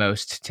matters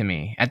most to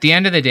me. At the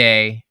end of the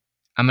day,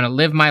 I'm going to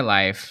live my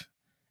life,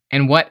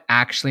 and what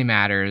actually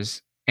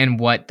matters and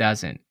what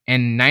doesn't.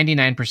 And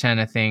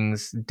 99% of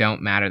things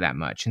don't matter that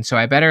much. And so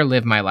I better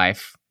live my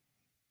life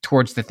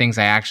towards the things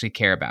I actually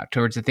care about,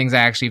 towards the things I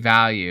actually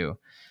value.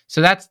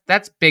 So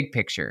that's big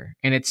picture.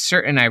 And it's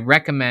certain. I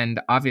recommend,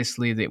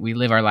 obviously, that we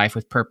live our life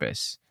with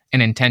purpose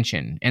and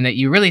intention, and that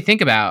you really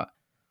think about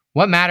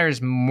what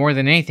matters more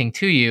than anything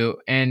to you,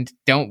 and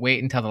don't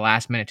wait until the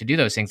last minute to do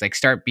those things. Like,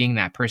 start being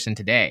that person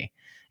today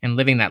and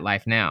living that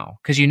life now,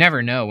 because you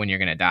never know when you're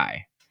going to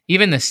die.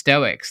 Even the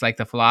Stoics, like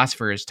the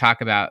philosophers, talk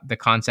about the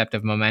concept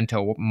of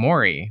memento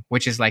mori,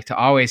 which is like to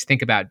always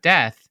think about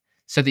death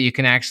so that you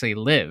can actually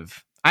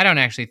live. I don't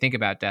actually think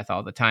about death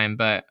all the time,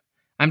 but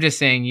I'm just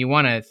saying you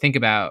want to think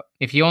about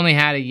if you only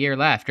had a year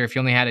left, or if you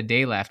only had a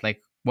day left,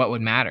 like what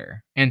would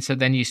matter? And so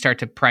then you start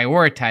to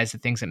prioritize the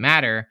things that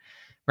matter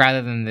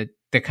rather than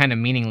the kind of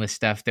meaningless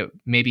stuff that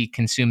maybe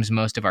consumes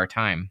most of our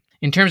time.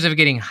 In terms of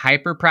getting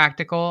hyper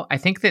practical, I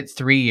think that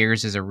 3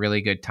 years is a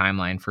really good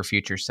timeline for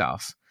future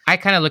self. I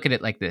kind of look at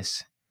it like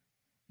this: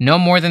 no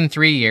more than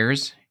 3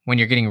 years when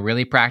you're getting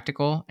really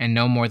practical, and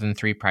no more than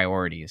 3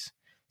 priorities.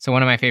 So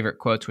one of my favorite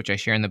quotes, which I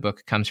share in the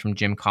book, comes from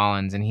Jim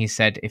Collins. And he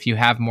said, if you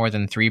have more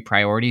than 3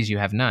 priorities, you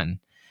have none.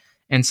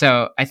 And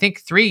so I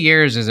think 3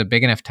 years is a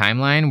big enough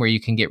timeline where you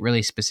can get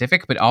really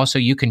specific, but also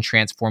you can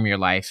transform your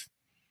life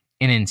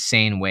in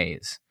insane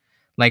ways.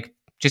 Like,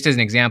 just as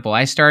an example,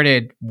 I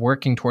started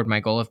working toward my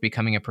goal of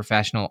becoming a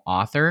professional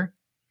author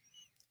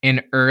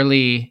in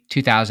early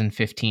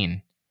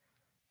 2015.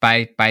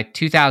 By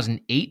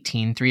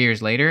 2018, 3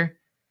 years later,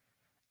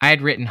 I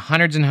had written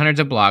hundreds and hundreds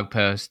of blog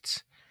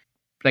posts.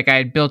 Like, I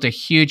had built a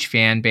huge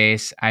fan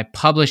base. I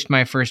published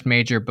my first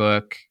major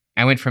book.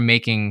 I went from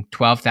making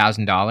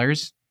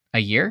 $12,000 a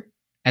year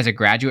as a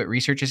graduate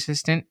research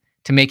assistant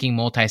to making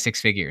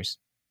multi-six figures.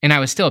 And I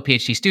was still a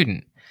PhD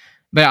student.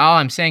 But all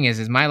I'm saying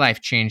is my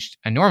life changed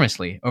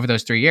enormously over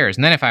those 3 years.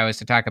 And then if I was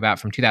to talk about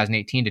from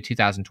 2018 to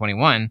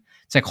 2021,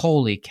 it's like,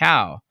 holy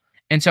cow.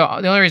 And so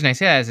the only reason I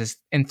say that is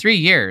in 3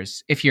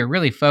 years, if you're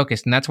really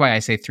focused, and that's why I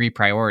say 3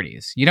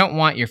 priorities, you don't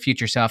want your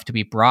future self to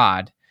be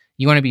broad.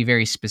 You want to be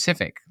very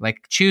specific.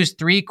 Like choose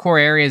 3 core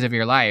areas of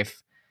your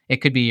life. It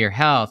could be your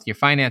health, your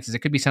finances. It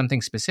could be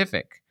something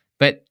specific,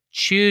 but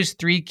choose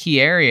 3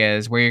 key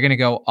areas where you're going to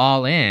go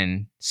all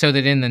in so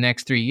that in the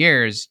next 3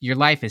 years, your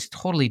life is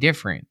totally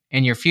different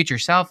and your future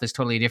self is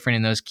totally different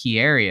in those key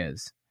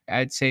areas.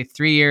 I'd say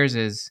 3 years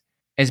is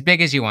as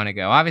big as you want to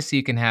go. Obviously,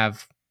 you can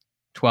have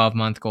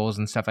 12-month goals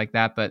and stuff like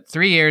that, but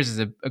 3 years is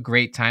a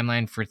great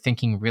timeline for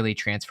thinking really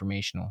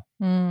transformational.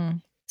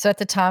 So at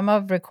the time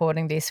of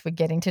recording this, we're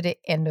getting to the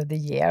end of the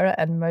year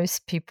and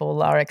most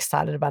people are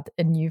excited about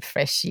a new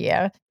fresh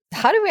year.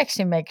 How do we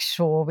actually make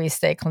sure we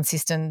stay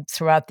consistent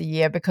throughout the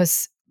year?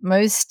 Because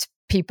most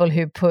people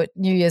who put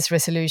New Year's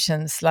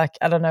resolutions, like,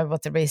 I don't know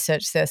what the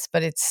research says,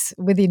 but it's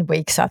within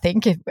weeks, I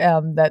think,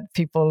 that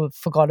people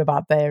forgot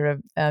about their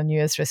New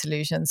Year's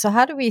resolution. So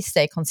how do we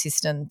stay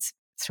consistent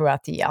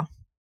throughout the year?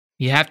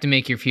 You have to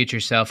make your future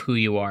self who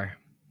you are.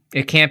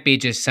 It can't be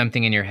just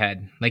something in your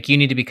head. Like you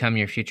need to become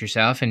your future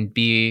self and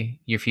be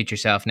your future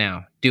self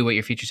now. Do what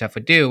your future self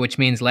would do, which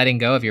means letting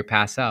go of your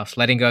past self,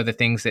 letting go of the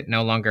things that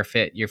no longer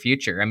fit your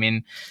future. I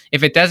mean,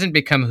 if it doesn't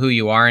become who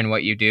you are and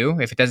what you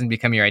do, if it doesn't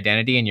become your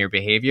identity and your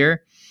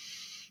behavior,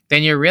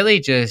 then you're really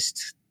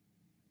just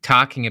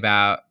talking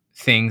about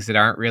things that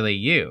aren't really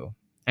you.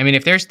 I mean,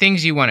 if there's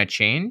things you want to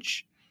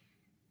change,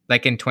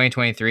 like in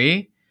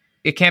 2023,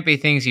 it can't be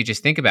things you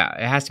just think about.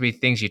 It has to be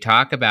things you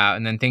talk about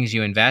and then things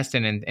you invest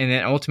in. And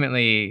then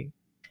ultimately,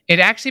 it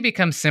actually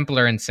becomes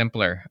simpler and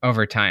simpler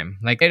over time.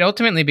 Like it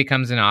ultimately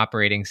becomes an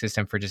operating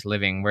system for just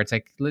living where it's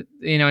like,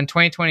 you know, in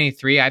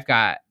 2023, I've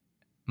got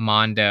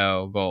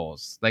Mondo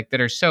goals like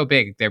that are so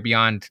big. They're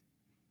beyond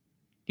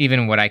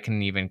even what I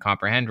can even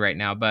comprehend right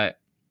now. But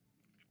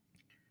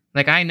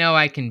like, I know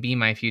I can be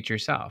my future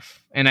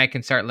self and I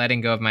can start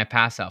letting go of my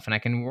past self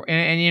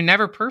and you're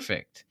never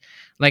perfect.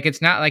 Like,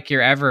 it's not like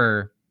you're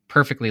ever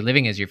perfectly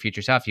living as your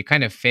future self. You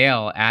kind of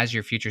fail as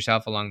your future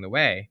self along the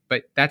way,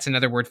 but that's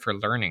another word for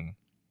learning.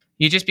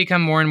 You just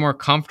become more and more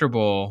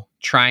comfortable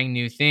trying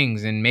new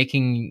things and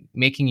making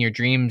your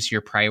dreams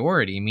your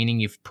priority, meaning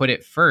you've put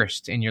it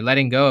first and you're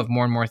letting go of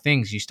more and more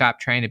things. You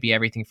stop trying to be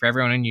everything for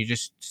everyone and you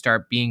just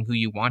start being who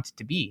you want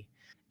to be.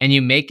 And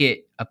you make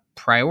it a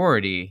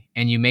priority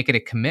and you make it a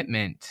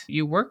commitment.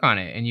 You work on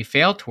it and you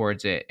fail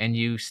towards it and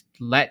you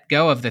let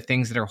go of the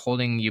things that are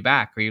holding you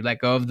back, or you let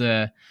go of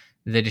the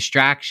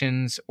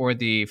distractions or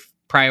the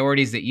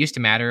priorities that used to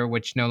matter,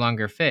 which no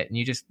longer fit, and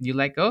you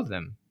let go of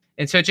them.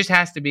 And so it just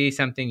has to be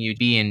something you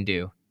be and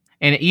do.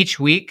 And each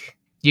week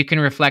you can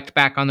reflect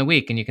back on the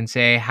week and you can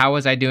say, how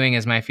was I doing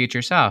as my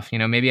future self? You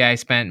know, maybe I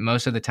spent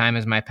most of the time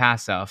as my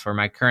past self or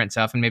my current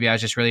self, and maybe I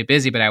was just really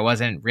busy, but I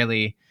wasn't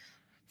really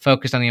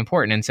focused on the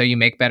important. And so you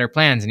make better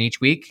plans, and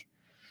each week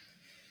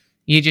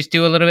you just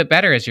do a little bit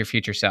better as your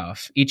future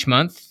self. Each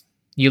month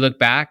you look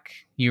back,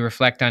 you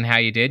reflect on how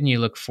you did, and you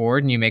look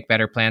forward and you make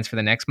better plans for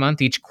the next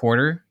month. Each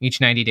quarter, each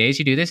 90 days,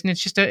 you do this. And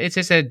it's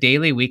just a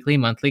daily, weekly,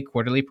 monthly,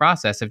 quarterly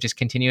process of just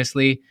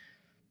continuously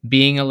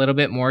being a little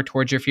bit more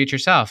towards your future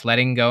self,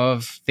 letting go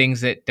of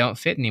things that don't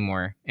fit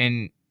anymore.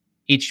 And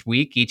each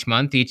week, each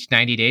month, each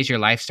 90 days, your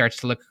life starts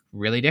to look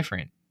really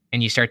different.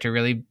 And you start to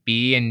really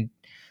be and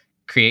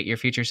create your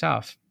future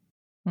self.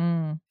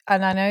 And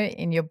I know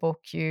in your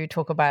book you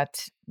talk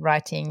about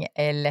writing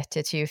a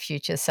letter to your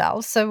future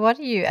self. So what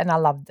do you, and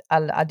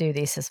I do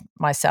this as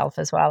myself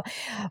as well,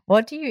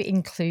 what do you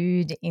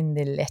include in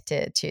the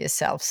letter to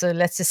yourself? So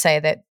let's just say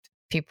that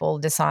people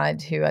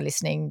who are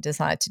listening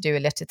decide to do a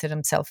letter to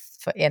themselves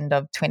for end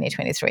of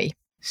 2023.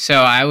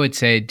 So I would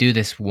say do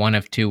this one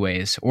of 2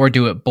 ways, or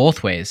do it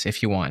both ways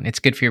if you want. It's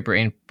good for your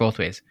brain both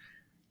ways.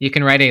 You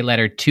can write a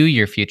letter to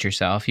your future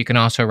self. You can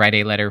also write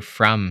a letter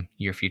from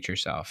your future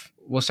self.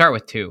 We'll start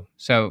with 2.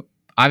 So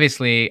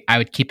obviously, I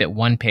would keep it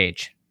 1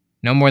 page,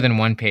 no more than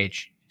 1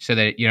 page, so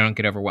that you don't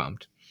get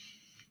overwhelmed.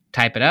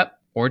 Type it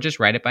up or just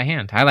write it by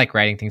hand. I like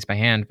writing things by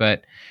hand,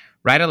 but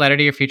write a letter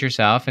to your future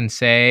self and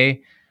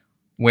say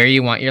where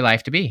you want your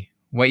life to be,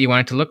 what you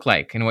want it to look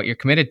like, and what you're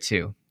committed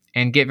to.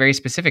 And get very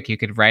specific. You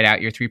could write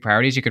out your 3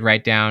 priorities. You could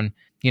write down,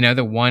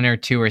 the 1 or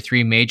 2 or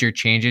 3 major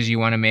changes you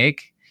want to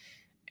make.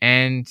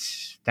 And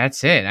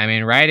that's it. I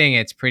mean, writing,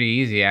 it's pretty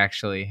easy,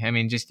 actually. I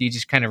mean, you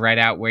just kind of write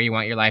out where you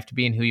want your life to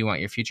be and who you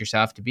want your future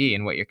self to be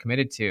and what you're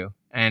committed to.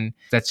 And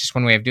that's just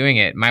one way of doing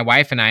it. My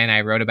wife and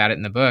I wrote about it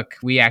in the book.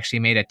 We actually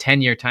made a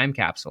 10-year time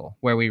capsule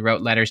where we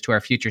wrote letters to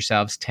our future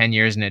selves 10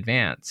 years in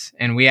advance.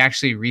 And we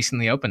actually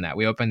recently opened that.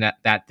 We opened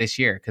that this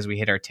year because we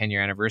hit our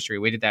 10-year anniversary.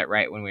 We did that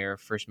right when we were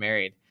first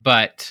married.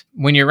 But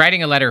when you're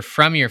writing a letter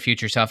from your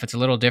future self, it's a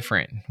little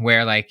different,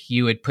 where like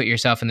you would put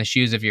yourself in the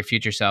shoes of your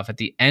future self at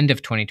the end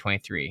of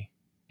 2023.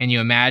 And you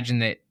imagine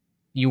that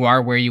you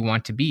are where you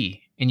want to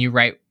be. And you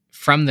write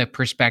from the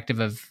perspective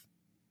of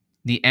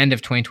the end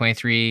of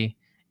 2023,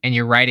 and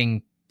you're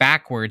writing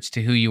backwards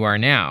to who you are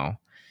now.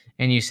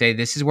 And you say,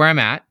 this is where I'm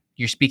at.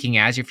 You're speaking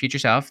as your future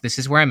self. This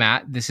is where I'm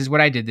at. This is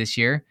what I did this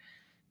year.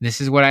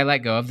 This is what I let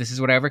go of. This is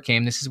what I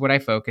overcame. This is what I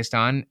focused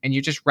on. And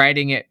you're just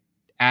writing it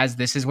as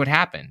this is what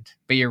happened,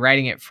 but you're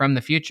writing it from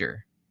the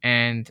future.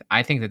 And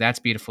I think that that's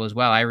beautiful as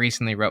well. I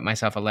recently wrote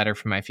myself a letter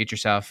from my future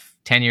self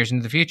 10 years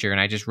into the future.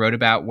 And I just wrote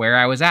about where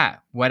I was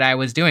at, what I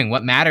was doing,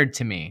 what mattered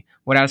to me,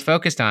 what I was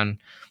focused on,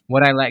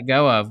 what I let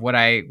go of, what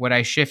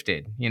I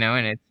shifted,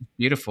 and it's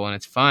beautiful and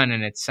it's fun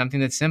and it's something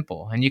that's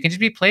simple and you can just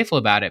be playful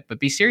about it, but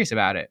be serious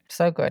about it.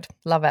 So good.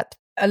 Love it.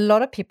 A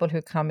lot of people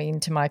who come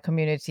into my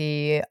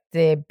community,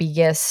 their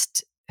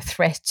biggest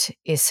threat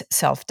is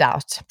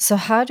self-doubt. So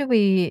how do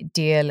we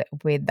deal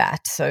with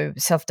that? So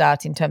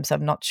self-doubt in terms of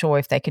not sure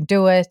if they can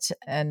do it.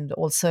 And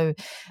also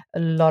a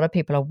lot of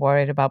people are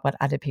worried about what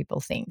other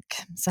people think.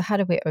 So how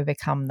do we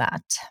overcome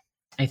that?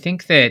 I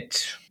think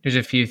that there's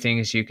a few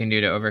things you can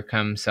do to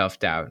overcome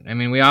self-doubt. I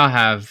mean, we all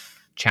have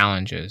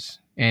challenges,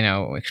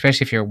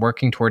 especially if you're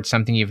working towards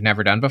something you've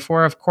never done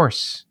before. Of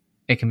course,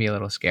 it can be a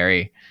little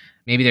scary.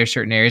 Maybe there's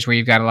certain areas where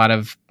you've got a lot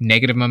of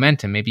negative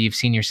momentum. Maybe you've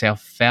seen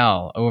yourself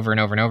fail over and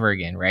over and over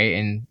again, right?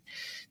 And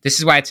this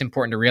is why it's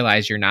important to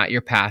realize you're not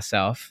your past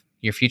self.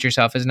 Your future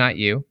self is not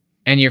you.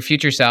 And your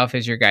future self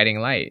is your guiding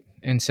light.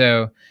 And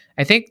so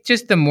I think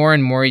just the more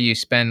and more you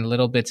spend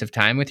little bits of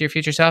time with your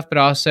future self, but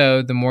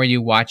also the more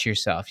you watch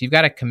yourself, you've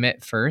got to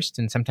commit first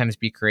and sometimes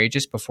be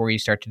courageous before you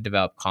start to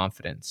develop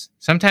confidence.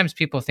 Sometimes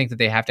people think that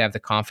they have to have the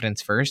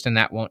confidence first, and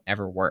that won't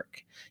ever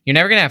work. You're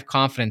never going to have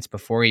confidence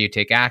before you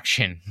take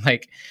action.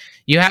 Like,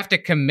 you have to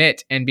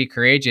commit and be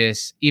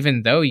courageous,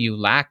 even though you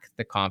lack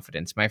the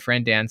confidence. My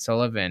friend Dan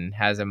Sullivan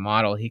has a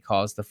model he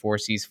calls the 4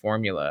 C's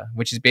formula,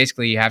 which is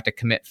basically you have to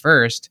commit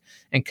first,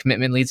 and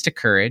commitment leads to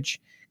courage.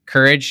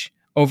 Courage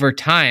over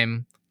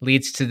time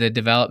leads to the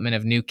development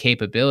of new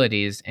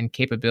capabilities, and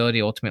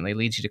capability ultimately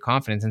leads you to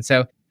confidence. And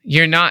so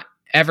you're not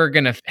ever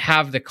going to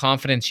have the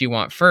confidence you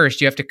want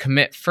first. You have to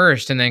commit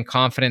first, and then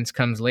confidence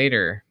comes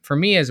later. For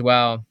me as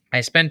well,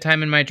 I spend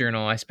time in my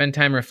journal. I spend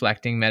time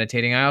reflecting,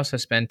 meditating. I also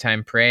spend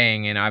time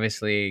praying and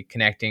obviously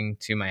connecting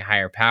to my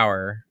higher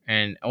power,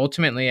 and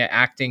ultimately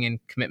acting in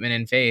commitment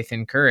and faith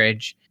and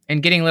courage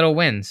and getting little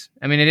wins.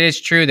 I mean, it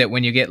is true that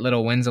when you get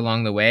little wins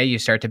along the way, you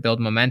start to build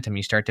momentum.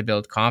 You start to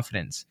build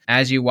confidence.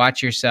 As you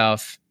watch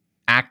yourself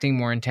acting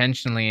more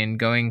intentionally and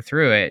going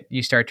through it,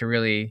 you start to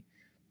really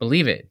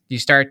believe it. You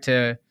start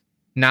to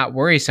not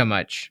worry so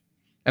much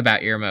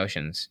about your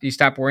emotions. You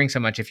stop worrying so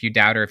much if you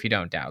doubt or if you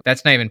don't doubt.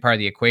 That's not even part of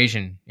the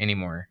equation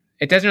anymore.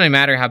 It doesn't really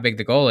matter how big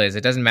the goal is.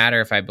 It doesn't matter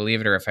if I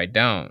believe it or if I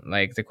don't.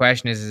 Like, the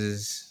question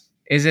is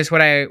this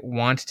what I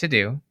want to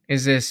do?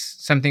 Is this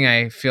something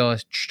I feel a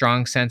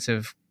strong sense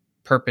of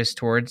purpose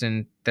towards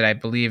and that I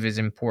believe is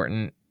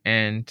important?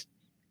 And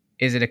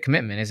is it a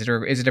commitment? Is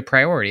it a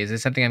priority? Is it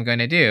something I'm going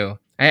to do?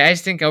 I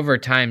just think over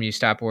time you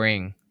stop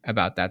worrying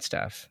about that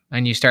stuff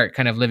and you start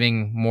kind of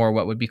living more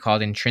what would be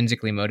called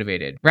intrinsically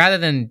motivated, rather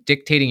than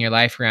dictating your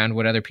life around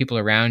what other people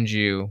around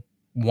you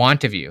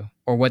want of you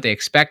or what they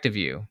expect of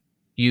you.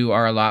 You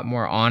are a lot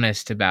more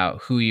honest about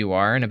who you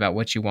are and about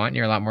what you want. And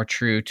you're a lot more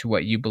true to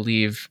what you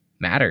believe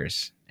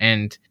matters.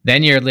 And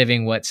then you're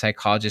living what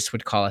psychologists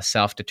would call a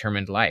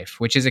self-determined life,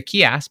 which is a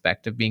key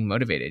aspect of being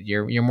motivated.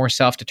 You're more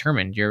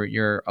self-determined.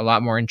 You're a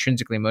lot more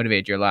intrinsically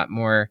motivated. You're a lot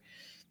more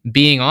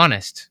being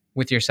honest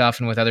with yourself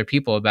and with other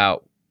people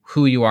about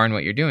who you are and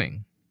what you're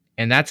doing.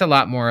 And that's a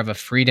lot more of a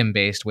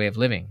freedom-based way of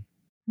living.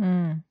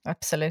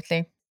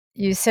 Absolutely.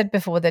 You said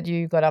before that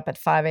you got up at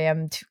 5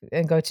 a.m.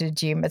 and go to the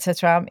gym,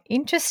 etc. I'm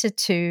interested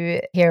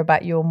to hear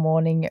about your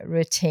morning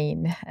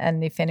routine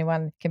and if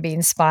anyone can be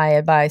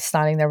inspired by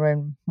starting their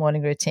own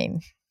morning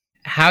routine.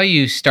 How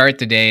you start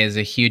the day is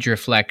a huge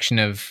reflection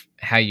of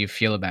how you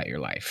feel about your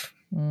life.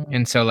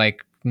 And so,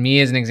 like, me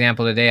as an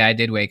example, today I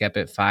did wake up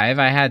at 5.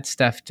 I had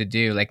stuff to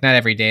do. Like, not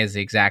every day is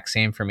the exact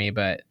same for me,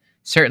 but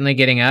certainly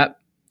getting up,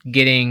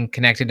 getting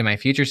connected to my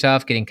future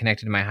self, getting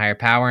connected to my higher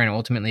power, and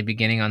ultimately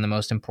beginning on the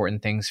most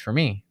important things for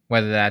me,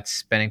 whether that's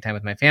spending time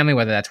with my family,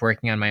 whether that's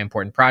working on my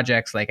important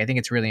projects. Like, I think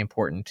it's really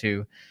important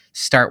to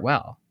start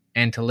well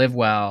and to live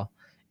well,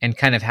 and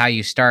kind of how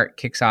you start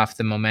kicks off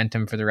the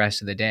momentum for the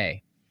rest of the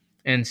day.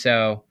 And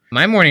so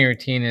my morning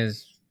routine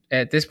is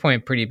at this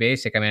point pretty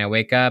basic. I mean, I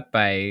wake up,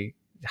 I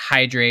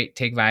hydrate,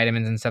 take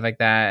vitamins and stuff like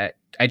that.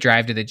 I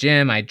drive to the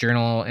gym. I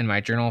journal in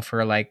my journal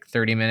for like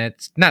 30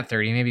 minutes, not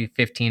 30, maybe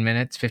 15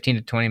 minutes, 15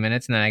 to 20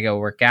 minutes. And then I go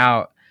work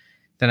out.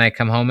 Then I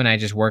come home and I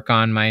just work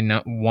on my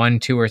 1,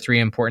 2, or 3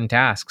 important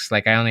tasks.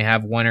 Like, I only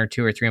have 1 or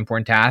 2 or 3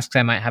 important tasks.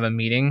 I might have a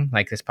meeting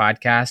like this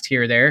podcast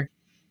here or there.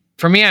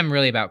 For me, I'm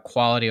really about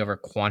quality over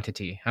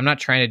quantity. I'm not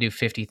trying to do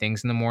 50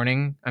 things in the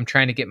morning. I'm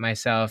trying to get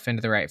myself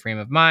into the right frame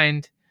of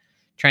mind,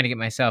 trying to get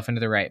myself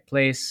into the right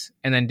place,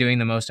 and then doing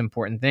the most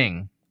important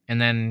thing. And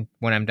then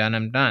when I'm done,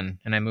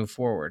 and I move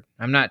forward.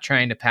 I'm not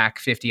trying to pack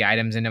 50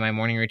 items into my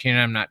morning routine.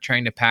 I'm not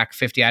trying to pack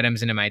 50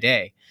 items into my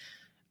day.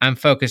 I'm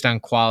focused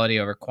on quality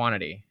over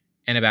quantity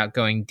and about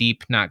going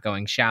deep, not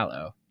going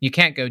shallow. You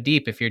can't go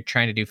deep if you're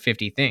trying to do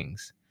 50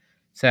 things.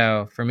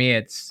 So for me,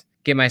 it's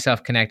get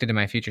myself connected to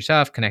my future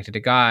self, connected to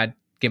God,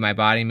 get my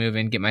body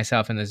moving, get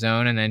myself in the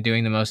zone, and then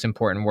doing the most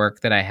important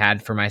work that I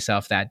had for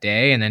myself that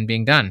day, and then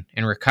being done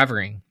and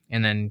recovering,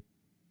 and then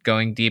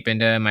going deep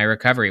into my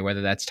recovery,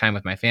 whether that's time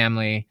with my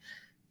family,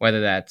 whether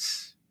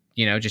that's,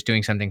 just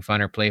doing something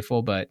fun or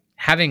playful, but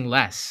having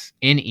less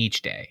in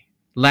each day.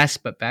 Less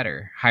but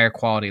better, higher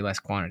quality, less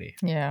quantity.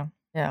 Yeah.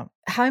 Yeah.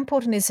 How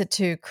important is it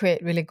to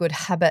create really good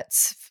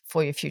habits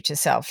for your future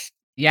self?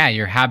 Yeah,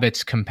 your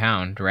habits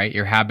compound, right?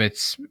 Your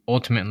habits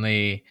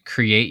ultimately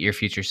create your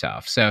future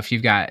self. So if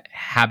you've got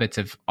habits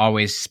of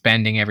always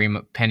spending every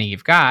penny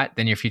you've got,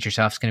 then your future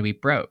self's going to be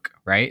broke,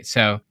 right?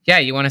 So yeah,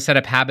 you want to set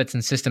up habits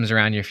and systems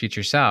around your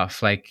future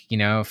self. Like,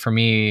 for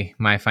me,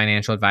 my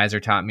financial advisor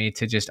taught me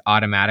to just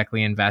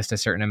automatically invest a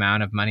certain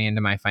amount of money into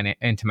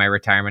my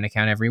retirement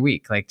account every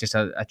week. Like just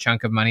a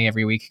chunk of money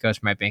every week goes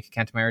from my bank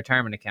account to my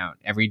retirement account.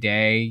 Every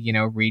day,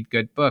 read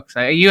good books.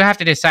 You have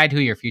to decide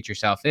who your future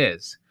self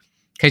is.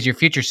 Because your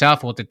future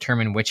self will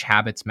determine which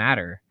habits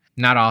matter.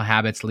 Not all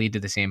habits lead to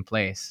the same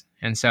place.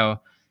 And so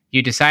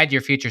you decide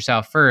your future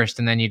self first,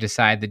 and then you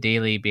decide the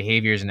daily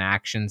behaviors and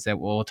actions that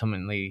will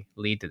ultimately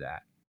lead to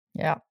that.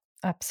 Yeah,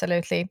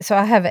 absolutely. So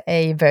I have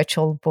a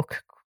virtual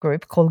book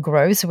group called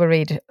Grow. So we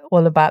read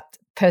all about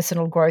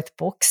personal growth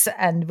books,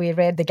 and we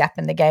read The Gap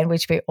and the Gain,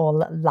 which we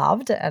all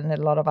loved, and a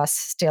lot of us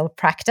still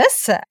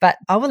practice. But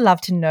I would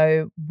love to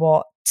know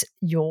what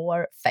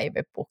your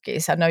favorite book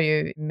is. I know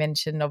you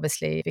mentioned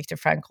obviously Viktor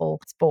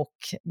Frankl's book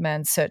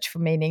Man's Search for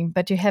Meaning,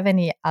 but do you have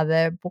any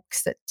other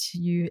books that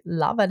you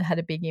love and had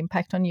a big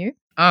impact on you?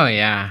 Oh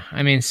yeah,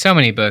 I mean, so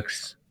many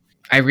books.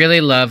 I really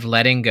love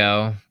Letting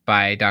Go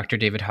by Dr.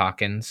 David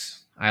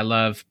Hawkins. I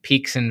love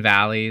Peaks and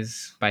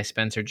Valleys by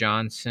Spencer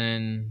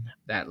Johnson.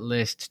 That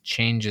list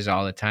changes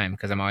all the time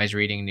because I'm always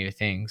reading new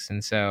things.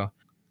 And so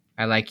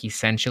I like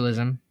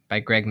Essentialism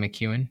by Greg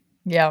McKeown.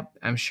 Yeah.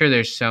 I'm sure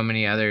there's so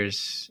many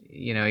others,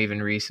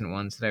 even recent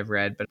ones that I've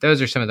read, but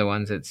those are some of the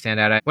ones that stand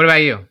out. What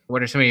about you?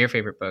 What are some of your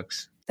favorite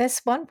books? There's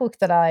one book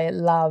that I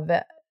love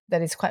that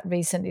is quite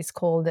recent. It's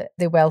called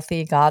The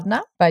Wealthy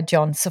Gardener by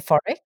John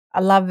Safari. I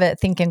love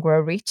Think and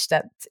Grow Rich.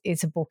 That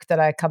is a book that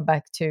I come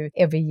back to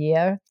every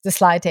year. The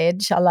Slight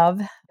Edge, I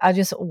love. I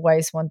just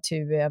always want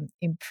to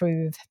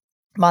improve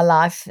my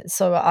life.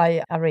 So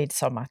I read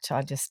so much.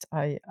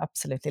 I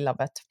absolutely love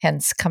it.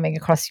 Hence coming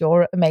across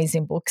your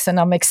amazing books. And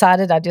I'm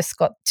excited. I just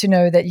got to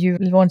know that you're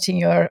launching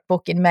your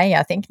book in May,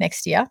 I think,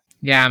 next year.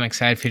 Yeah, I'm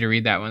excited for you to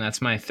read that one.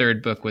 That's my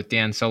third book with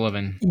Dan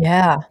Sullivan.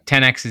 Yeah.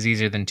 10X is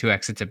easier than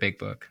 2X. It's a big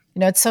book.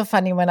 It's so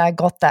funny when I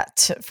got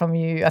that from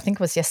you, I think it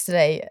was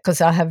yesterday,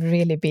 because I have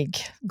really big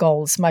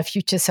goals. My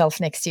future self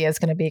next year is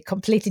going to be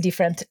completely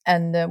different.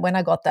 And when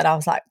I got that, I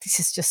was like,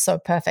 this is just so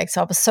perfect.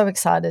 So I was so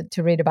excited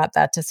to read about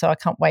that. So I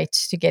can't wait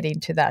to get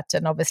into that.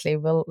 And obviously,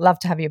 we'll love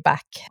to have you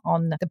back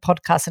on the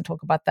podcast and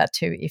talk about that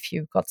too, if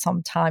you've got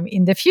some time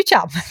in the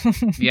future.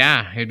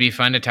 Yeah, it'd be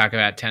fun to talk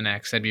about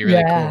 10X. That'd be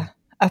really cool.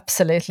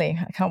 Absolutely.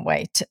 I can't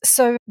wait.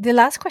 So the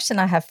last question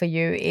I have for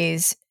you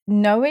is,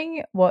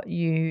 knowing what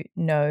you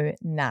know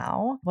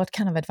now, what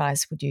kind of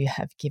advice would you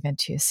have given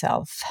to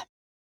yourself?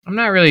 I'm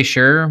not really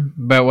sure,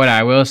 but what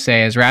I will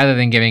say is rather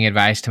than giving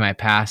advice to my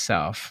past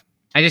self,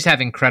 I just have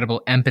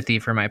incredible empathy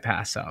for my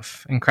past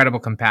self, incredible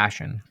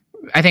compassion.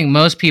 I think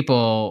most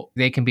people,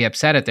 they can be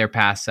upset at their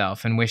past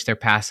self and wish their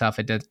past self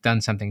had done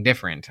something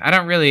different. I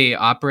don't really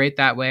operate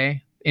that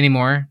way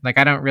anymore. Like,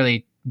 I don't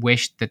really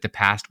wish that the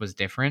past was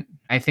different.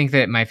 I think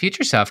that my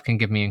future self can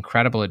give me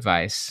incredible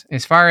advice.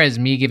 As far as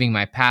me giving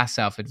my past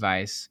self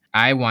advice,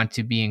 I want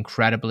to be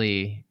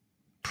incredibly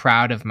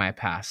proud of my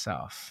past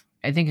self.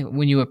 I think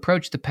when you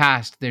approach the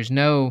past, there's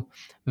no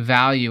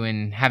value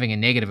in having a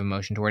negative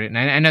emotion toward it. And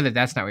I know that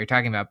that's not what you're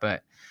talking about,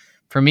 but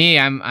for me,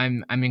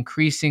 I'm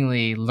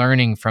increasingly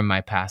learning from my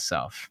past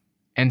self.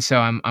 And so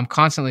I'm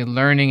constantly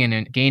learning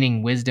and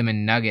gaining wisdom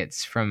and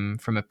nuggets from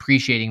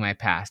appreciating my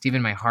past,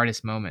 even my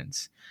hardest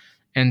moments.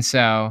 And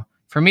so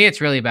for me,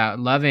 it's really about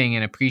loving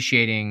and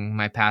appreciating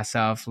my past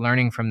self,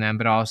 learning from them,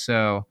 but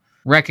also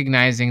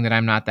recognizing that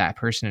I'm not that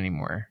person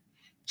anymore.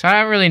 So I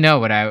don't really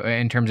know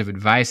in terms of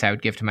advice I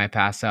would give to my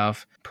past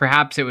self.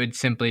 Perhaps it would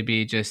simply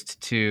be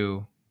just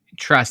to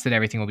trust that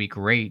everything will be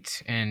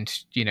great and,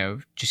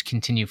 just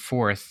continue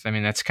forth. I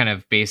mean, that's kind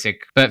of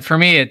basic. But for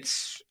me,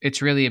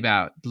 it's really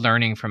about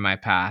learning from my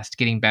past,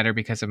 getting better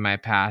because of my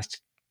past,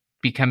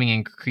 becoming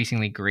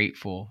increasingly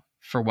grateful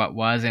for what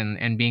was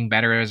and being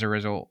better as a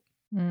result.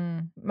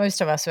 Most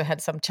of us who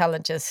had some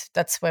challenges,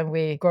 that's when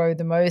we grow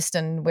the most.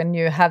 And when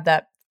you have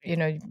that,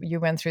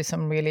 you went through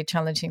some really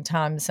challenging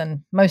times,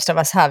 and most of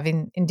us have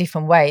in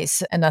different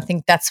ways. And I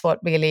think that's what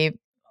really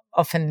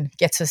often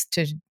gets us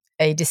to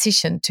a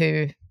decision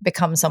to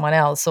become someone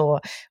else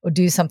or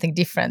do something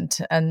different.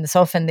 And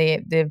so often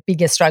the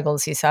biggest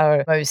struggles is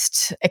our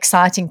most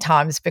exciting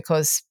times,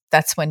 because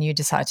that's when you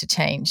decide to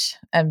change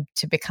and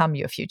to become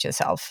your future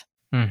self.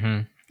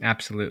 Mm-hmm.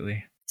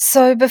 Absolutely.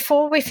 So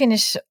before we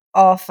finish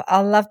off,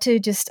 I'd love to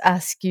just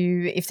ask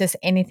you if there's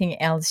anything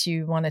else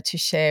you wanted to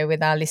share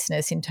with our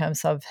listeners in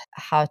terms of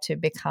how to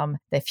become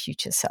their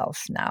future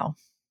self now.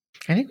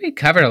 I think we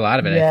covered a lot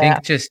of it. Yeah. I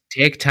think just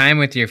take time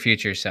with your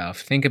future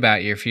self. Think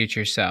about your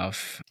future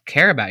self.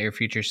 Care about your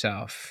future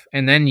self.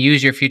 And then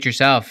use your future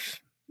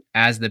self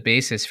as the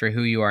basis for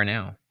who you are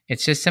now.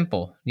 It's just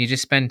simple. You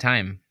just spend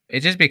time. it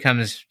just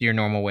becomes your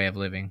normal way of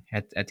living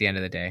at the end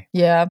of the day.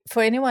 Yeah.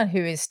 For anyone who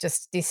is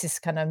just, this is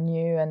kind of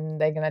new and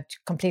they're going to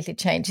completely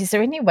change, is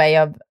there any way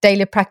of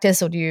daily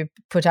practice, or do you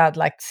put out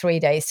like 3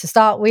 days to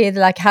start with?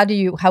 Like how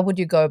would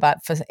you go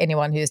about for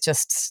anyone who's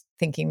just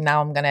thinking,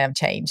 now I'm going to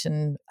change,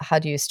 and how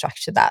do you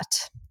structure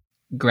that?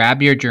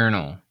 Grab your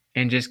journal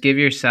and just give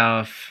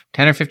yourself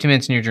 10 or 15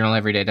 minutes in your journal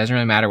every day. It doesn't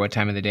really matter what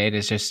time of the day it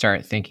is. Just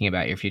start thinking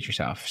about your future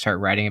self. Start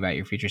writing about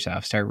your future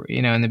self.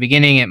 In the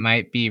beginning, it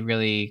might be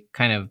really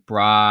kind of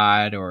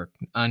broad or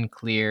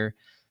unclear,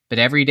 but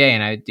every day,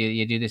 and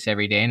you do this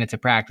every day, and it's a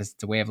practice.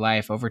 It's a way of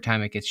life. Over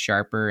time, it gets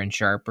sharper and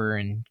sharper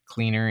and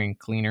cleaner and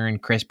cleaner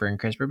and crisper,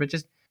 but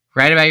just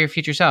write about your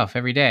future self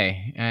every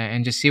day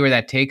and just see where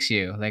that takes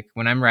you. Like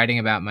when I'm writing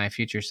about my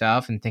future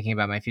self and thinking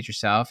about my future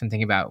self and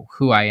thinking about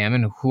who I am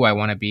and who I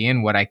want to be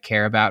and what I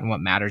care about and what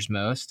matters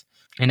most,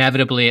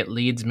 inevitably it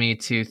leads me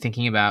to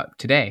thinking about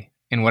today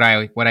and what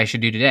I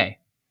should do today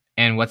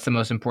and what's the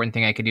most important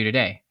thing I could do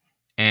today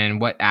and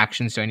what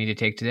actions do I need to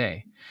take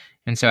today.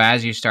 And so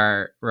as you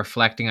start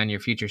reflecting on your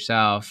future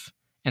self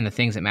and the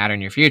things that matter in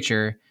your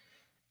future,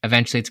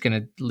 eventually it's going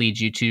to lead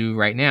you to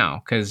right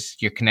now, because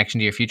your connection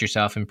to your future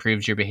self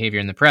improves your behavior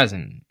in the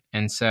present.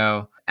 And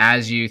so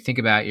as you think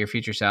about your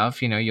future self,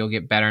 you'll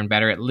get better and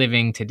better at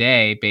living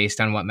today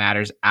based on what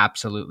matters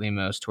absolutely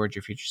most towards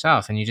your future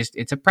self. And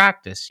it's a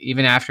practice.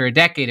 Even after a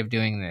decade of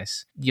doing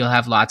this, you'll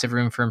have lots of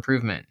room for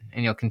improvement,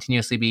 and you'll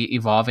continuously be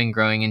evolving,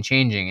 growing, and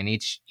changing. And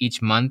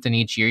each month and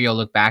each year, you'll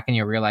look back and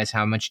you'll realize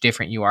how much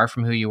different you are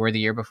from who you were the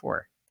year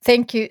before.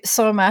 Thank you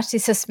so much.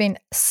 This has been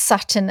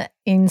such an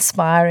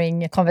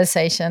inspiring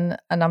conversation,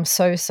 and I'm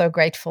so, so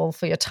grateful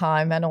for your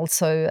time and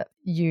also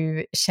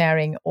you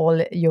sharing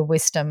all your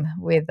wisdom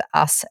with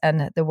us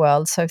and the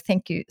world. So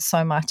thank you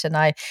so much, and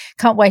I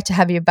can't wait to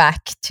have you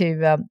back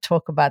to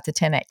talk about the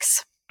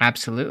 10X.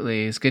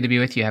 Absolutely. It's good to be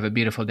with you. Have a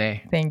beautiful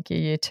day. Thank you.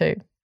 You too.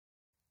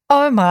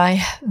 Oh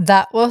my,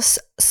 that was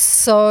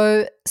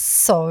so,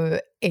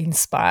 so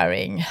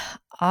inspiring.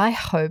 I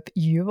hope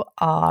you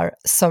are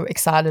so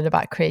excited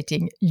about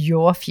creating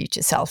your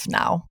future self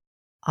now.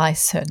 I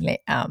certainly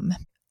am.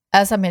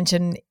 As I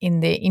mentioned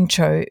in the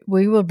intro,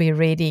 we will be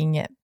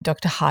reading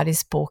Dr.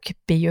 Hardy's book,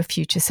 Be Your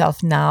Future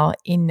Self Now,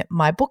 in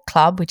my book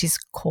club, which is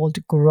called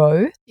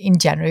Grow, in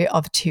January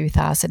of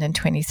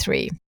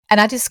 2023.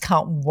 And I just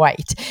can't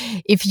wait.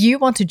 If you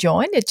want to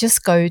join,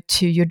 just go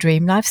to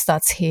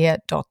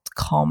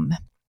yourdreamlifestartshere.com.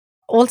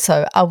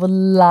 Also, I would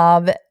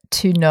love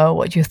to know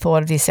what you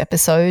thought of this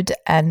episode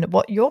and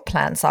what your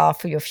plans are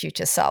for your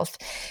future self.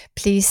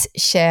 Please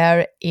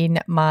share in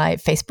my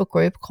Facebook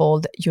group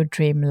called Your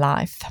Dream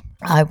Life.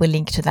 I will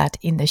link to that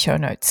in the show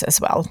notes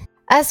as well.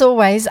 As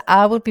always,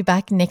 I will be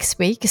back next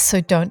week, so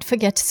don't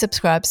forget to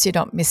subscribe so you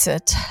don't miss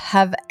it.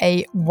 Have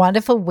a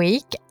wonderful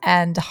week,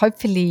 and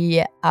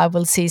hopefully I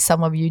will see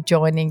some of you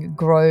joining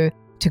Grow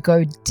to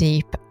go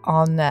deep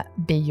on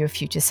Be Your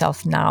Future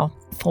Self Now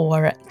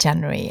for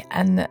January,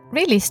 and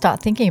really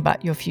start thinking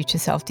about your future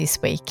self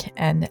this week,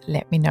 and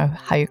let me know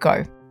how you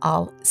go.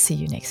 I'll see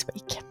you next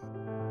week.